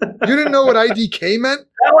 You didn't know what IDK meant?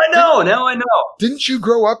 Now I know. Didn't you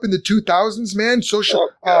grow up in the 2000s, man? Social.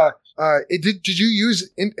 Did you use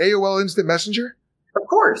AOL Instant Messenger? Of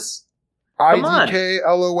course. IDK,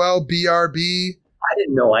 LOL, BRB. I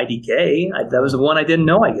didn't know IDK. That was the one I didn't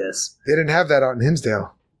know, I guess. They didn't have that out in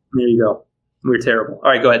Hinsdale. There you go. We were terrible.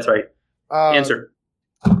 All right, go ahead. Sorry. Answer.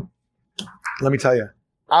 Let me tell you.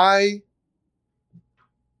 Now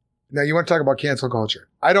you want to talk about cancel culture.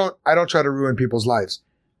 I don't try to ruin people's lives.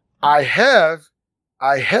 I have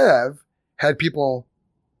had people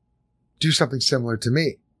do something similar to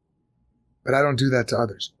me, but I don't do that to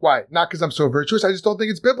others. Why? Not because I'm so virtuous. I just don't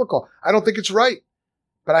think it's biblical. I don't think it's right.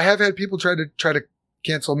 But I have had people try to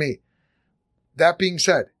cancel me. That being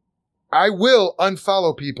said, I will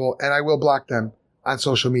unfollow people and I will block them on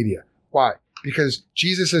social media. Why? Because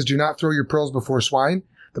Jesus says, do not throw your pearls before swine.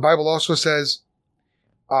 The Bible also says,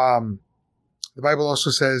 a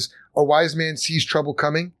wise man sees trouble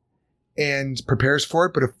coming and prepares for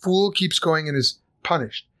it, but a fool keeps going and is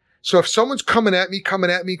punished. So if someone's coming at me,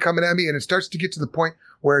 and it starts to get to the point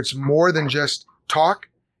where it's more than just talk,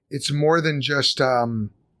 it's more than just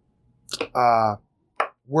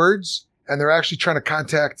words, and they're actually trying to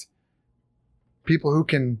contact people who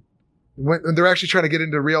can, when they're actually trying to get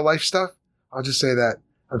into real life stuff, I'll just say that.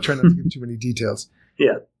 I'm trying not to give too many details.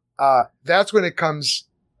 Yeah. That's when it's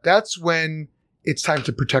time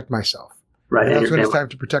to protect myself. Right. And that's when it's time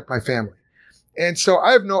to protect my family. And so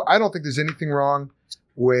I don't think there's anything wrong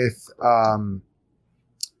with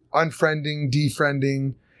unfriending,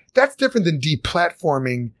 defriending. That's different than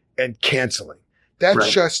deplatforming and canceling. That's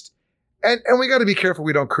right. Just, and we got to be careful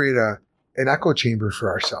we don't create an echo chamber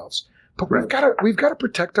for ourselves. But we've got to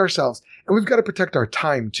protect ourselves, and we've got to protect our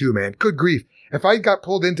time too, man. Good grief. If I got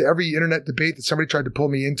pulled into every internet debate that somebody tried to pull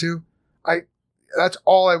me into,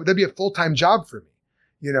 that'd be a full-time job for me,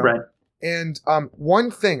 you know? Right. And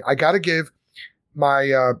one thing I got to give my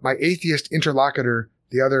atheist interlocutor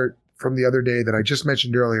from the other day that I just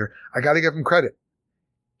mentioned earlier, I got to give him credit.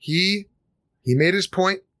 He made his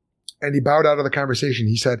point and he bowed out of the conversation.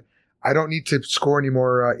 He said, I don't need to score any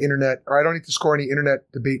more I don't need to score any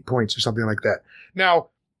internet debate points or something like that. Now,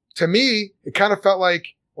 to me, it kind of felt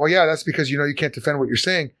like, well, yeah, that's because, you can't defend what you're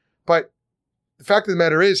saying. But the fact of the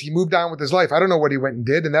matter is he moved on with his life. I don't know what he went and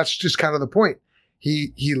did. And that's just kind of the point.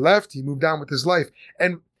 He left, he moved on with his life.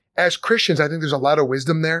 And as Christians, I think there's a lot of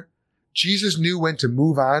wisdom there. Jesus knew when to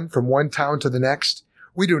move on from one town to the next.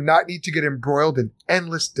 We do not need to get embroiled in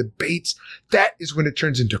endless debates. That is when it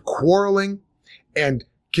turns into quarreling and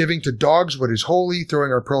giving to dogs what is holy,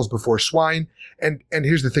 throwing our pearls before swine. And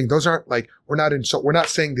here's the thing. Those aren't like, we're not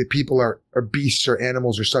saying that people are beasts or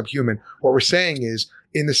animals or subhuman. What we're saying is,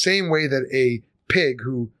 in the same way that a pig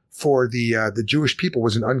who for the Jewish people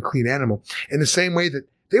was an unclean animal, in the same way that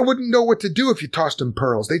they wouldn't know what to do if you tossed them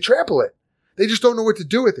pearls. They trample it. They just don't know what to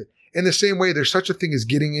do with it. In the same way, there's such a thing as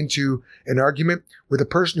getting into an argument with a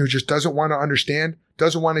person who just doesn't want to understand,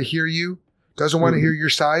 doesn't want to hear you, doesn't want to hear your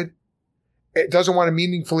side, it doesn't want to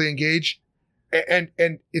meaningfully engage. And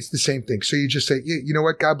it's the same thing. So you just say, you know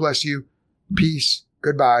what? God bless you. Peace.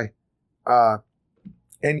 Goodbye.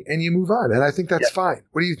 And you move on. And I think that's fine.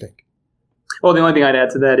 What do you think? Well, the only thing I'd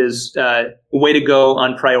add to that is way to go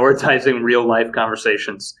on prioritizing real life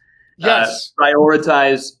conversations. Yes.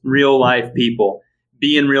 Prioritize real life people.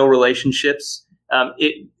 Be in real relationships.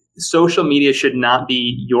 Social media should not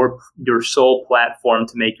be your sole platform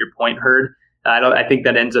to make your point heard. I think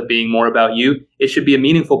that ends up being more about you. It should be a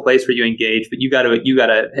meaningful place for you to engage, but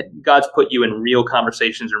God's put you in real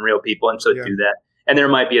conversations and real people, and so do that. And there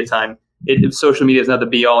might be a time. If social media is not the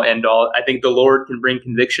be all end all, I think the Lord can bring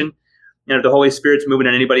conviction. If the Holy Spirit's moving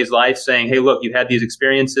in anybody's life saying, hey, look, you had these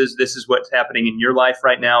experiences. This is what's happening in your life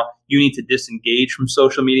right now. You need to disengage from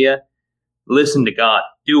social media. Listen to God.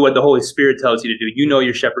 Do what the Holy Spirit tells you to do. You know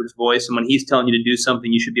your shepherd's voice. And when he's telling you to do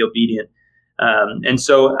something, you should be obedient. And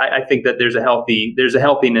so I think that there's a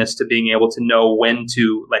healthiness to being able to know when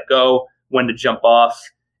to let go, when to jump off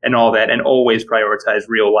and all that, and always prioritize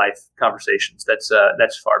real life conversations. That's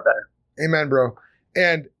far better. Amen, bro.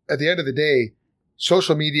 And at the end of the day,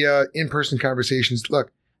 social media, in-person conversations,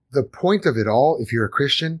 look, the point of it all, if you're a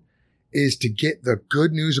Christian, is to get the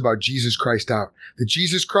good news about Jesus Christ out. That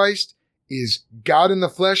Jesus Christ is God in the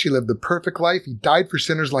flesh. He lived the perfect life. He died for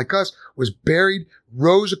sinners like us, was buried,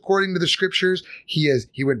 rose according to the scriptures. He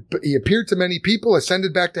appeared to many people,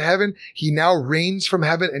 ascended back to heaven. He now reigns from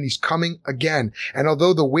heaven, and he's coming again. And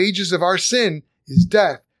although the wages of our sin is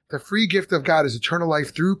death, the free gift of God is eternal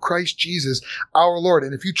life through Christ Jesus, our Lord.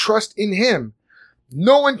 And if you trust in him,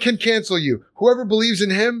 no one can cancel you. Whoever believes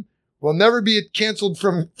in him will never be canceled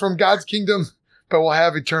from God's kingdom, but will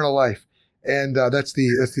have eternal life. And that's the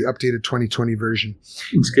updated 2020 version.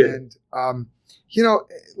 It's good. And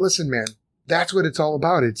listen, man, that's what it's all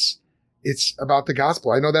about. It's about the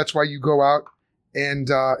gospel. I know that's why you go out and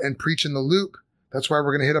preach in the loop. That's why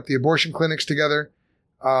we're going to hit up the abortion clinics together.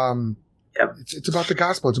 Yep. It's about the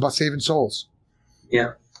gospel. It's about saving souls.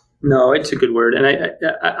 Yeah. No, it's a good word. And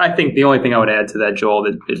I think the only thing I would add to that,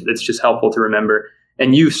 Joel, that's just helpful to remember,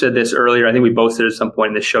 and you said this earlier, I think we both said at some point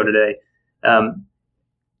in this show today,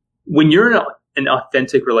 when you're in an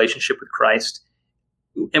authentic relationship with Christ,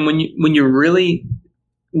 and when you're really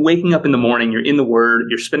waking up in the morning, you're in the Word,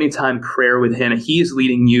 you're spending time in prayer with him, he is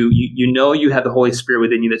leading you, you know you have the Holy Spirit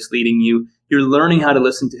within you that's leading you, you're learning how to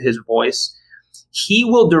listen to his voice, he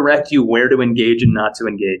will direct you where to engage and not to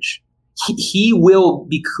engage. He will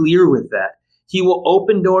be clear with that. He will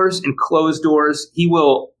open doors and close doors. He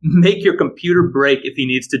will make your computer break if he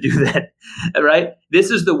needs to do that, right?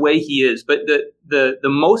 This is the way he is. But the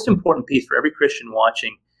most important piece for every Christian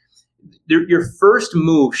watching, your first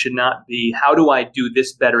move should not be, how do I do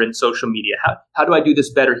this better in social media? How do I do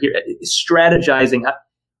this better here? Strategizing.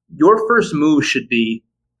 Your first move should be,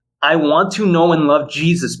 I want to know and love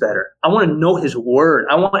Jesus better. I want to know his word.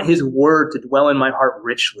 I want his word to dwell in my heart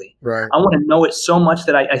richly. Right. I want to know it so much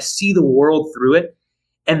that I see the world through it.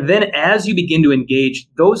 And then as you begin to engage,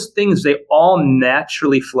 those things, they all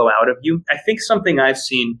naturally flow out of you. I think something I've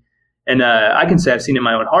seen, and I can say I've seen in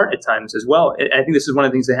my own heart at times as well. I think this is one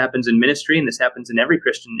of the things that happens in ministry, and this happens in every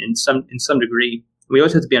Christian in some degree. We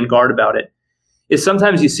always have to be on guard about it. Is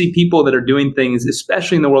sometimes you see people that are doing things,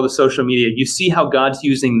 especially in the world of social media, you see how God's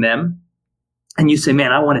using them, and you say,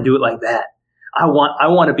 man, I want to do it like that. I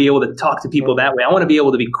want to be able to talk to people that way. I want to be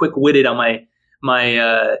able to be quick-witted on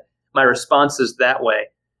my responses that way.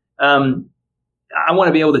 I want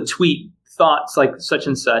to be able to tweet thoughts like such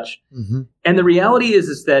and such. Mm-hmm. And the reality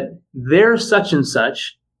is that they're such and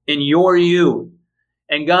such, and you're you.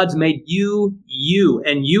 And God's made you,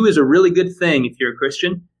 and you is a really good thing if you're a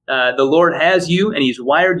Christian. The Lord has you, and he's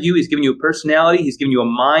wired you. He's given you a personality. He's given you a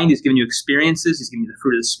mind. He's given you experiences. He's given you the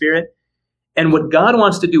fruit of the Spirit. And what God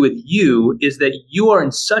wants to do with you is that you are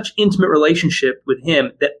in such intimate relationship with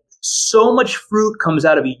him that so much fruit comes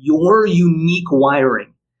out of your unique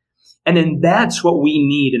wiring. And then that's what we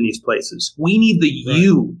need in these places. We need the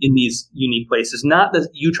you in these unique places, not the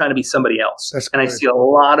you trying to be somebody else. And I see a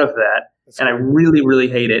lot of that, and I really, really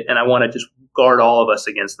hate it. And I want to just guard all of us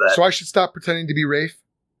against that. So I should stop pretending to be Rafe?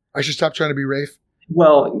 I should stop trying to be Rafe?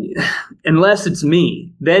 Well, unless it's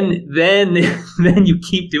me, then you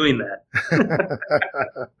keep doing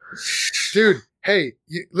that. Dude, hey,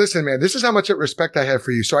 listen, man. This is how much respect I have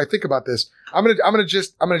for you. So I think about this. I'm gonna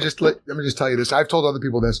just tell you this. I've told other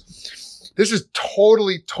people this. This is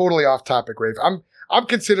totally off topic, Rafe. I'm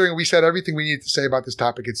considering we said everything we need to say about this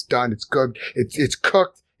topic. It's done. It's good. It's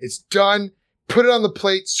cooked. It's done. Put it on the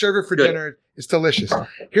plate. Serve it for dinner. It's delicious.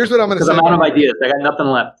 Here's what I'm going to say. Because I'm out of ideas. I got nothing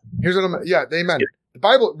left. Here's what amen. The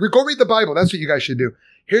Bible, go read the Bible. That's what you guys should do.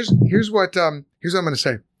 Here's what I'm going to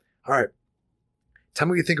say. All right. Tell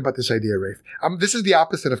me what you think about this idea, Rafe. This is the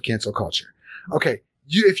opposite of cancel culture. Okay.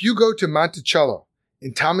 If you go to Monticello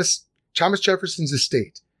in Thomas Jefferson's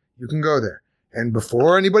estate, you can go there. And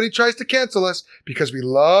before anybody tries to cancel us, because we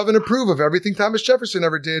love and approve of everything Thomas Jefferson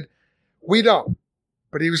ever did, we don't.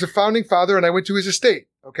 But he was a founding father, and I went to his estate.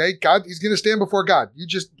 Okay, God, he's going to stand before God. You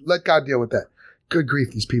just let God deal with that. Good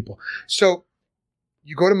grief, these people. So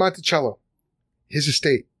you go to Monticello, his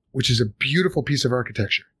estate. which is a beautiful piece of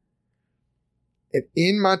architecture. And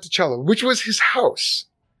in Monticello, which was his house,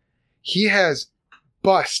 he has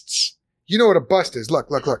busts. You know what a bust is. Look.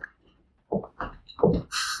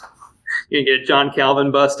 You can get a John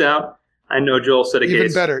Calvin bust out. I know Joel said a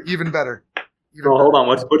case. Even better. Hold on.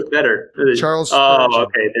 What's better? Charles Spurgeon. Oh,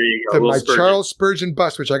 okay. There you go. My Charles Spurgeon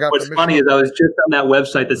bust, which I got. What's funny is I was just on that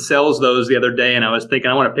website that sells those the other day, and I was thinking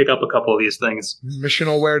I want to pick up a couple of these things.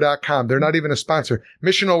 Missionalwear.com. They're not even a sponsor.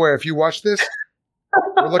 Missionalwear, if you watch this,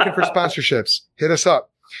 we're looking for sponsorships. Hit us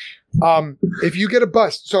up. If you get a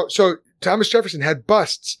bust, so Thomas Jefferson had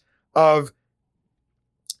busts of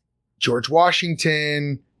George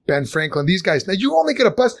Washington, Ben Franklin, these guys. Now you only get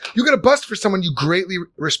a bust. You get a bust for someone you greatly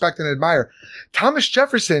respect and admire. Thomas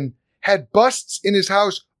Jefferson had busts in his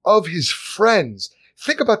house of his friends.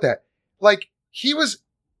 Think about that. Like, he was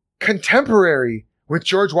contemporary with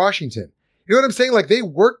George Washington. You know what I'm saying? Like, they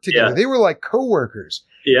worked together. Yeah. They were like co-workers.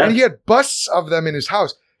 Yeah. And he had busts of them in his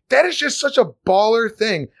house. That is just such a baller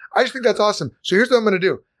thing. I just think that's awesome. So here's what I'm going to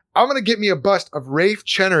do. I'm going to get me a bust of Rafe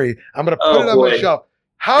Chenery. I'm going to put it on my shelf.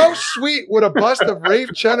 How sweet would a bust of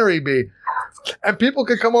Rafe Chenery be? And people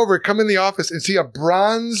could come in the office and see a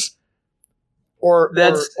bronze or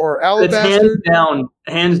alabaster. That's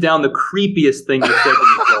hands down the creepiest thing you said to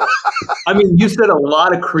me, Joel. I mean, you said a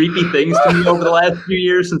lot of creepy things to me over the last few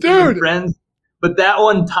years since we've been friends, but that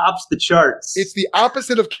one tops the charts. It's the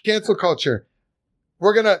opposite of cancel culture.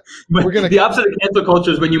 The opposite of cancel culture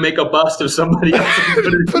is when you make a bust of somebody else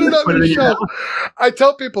and put it on your shelf. I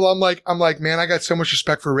tell people, I'm like, man, I got so much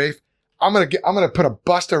respect for Rafe. I'm gonna put a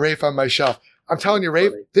bust of Rafe on my shelf. I'm telling you,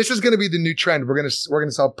 Rafe, this is gonna be the new trend. We're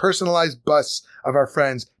gonna sell personalized busts of our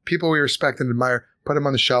friends, people we respect and admire. Put them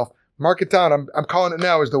on the shelf. Mark it down. I'm calling it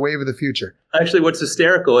now as the wave of the future. Actually, what's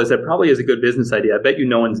hysterical is that probably is a good business idea. I bet you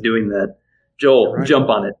no one's doing that. Joel, jump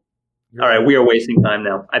on it. All right, we are wasting time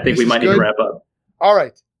now. I think we might need to wrap up. All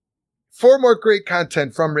right. For more great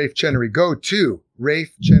content from Rafe Chenery, go to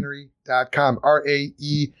rafechenery.com,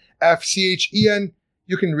 RAEFCHEN.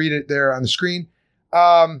 You can read it there on the screen.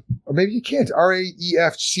 Or maybe you can't.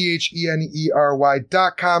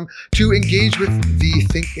 RAEFCHENERY.com. To engage with the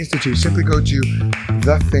Think Institute, simply go to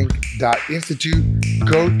thethink.institute.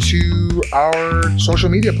 Go to our social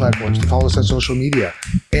media platforms to follow us on social media.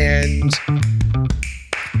 And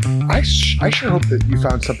I sure hope that you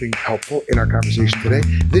found something helpful in our conversation today.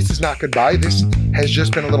 This is not goodbye. This has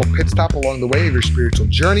just been a little pit stop along the way of your spiritual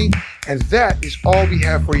journey. And that is all we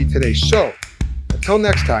have for you today. So until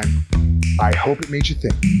next time, I hope it made you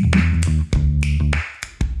think.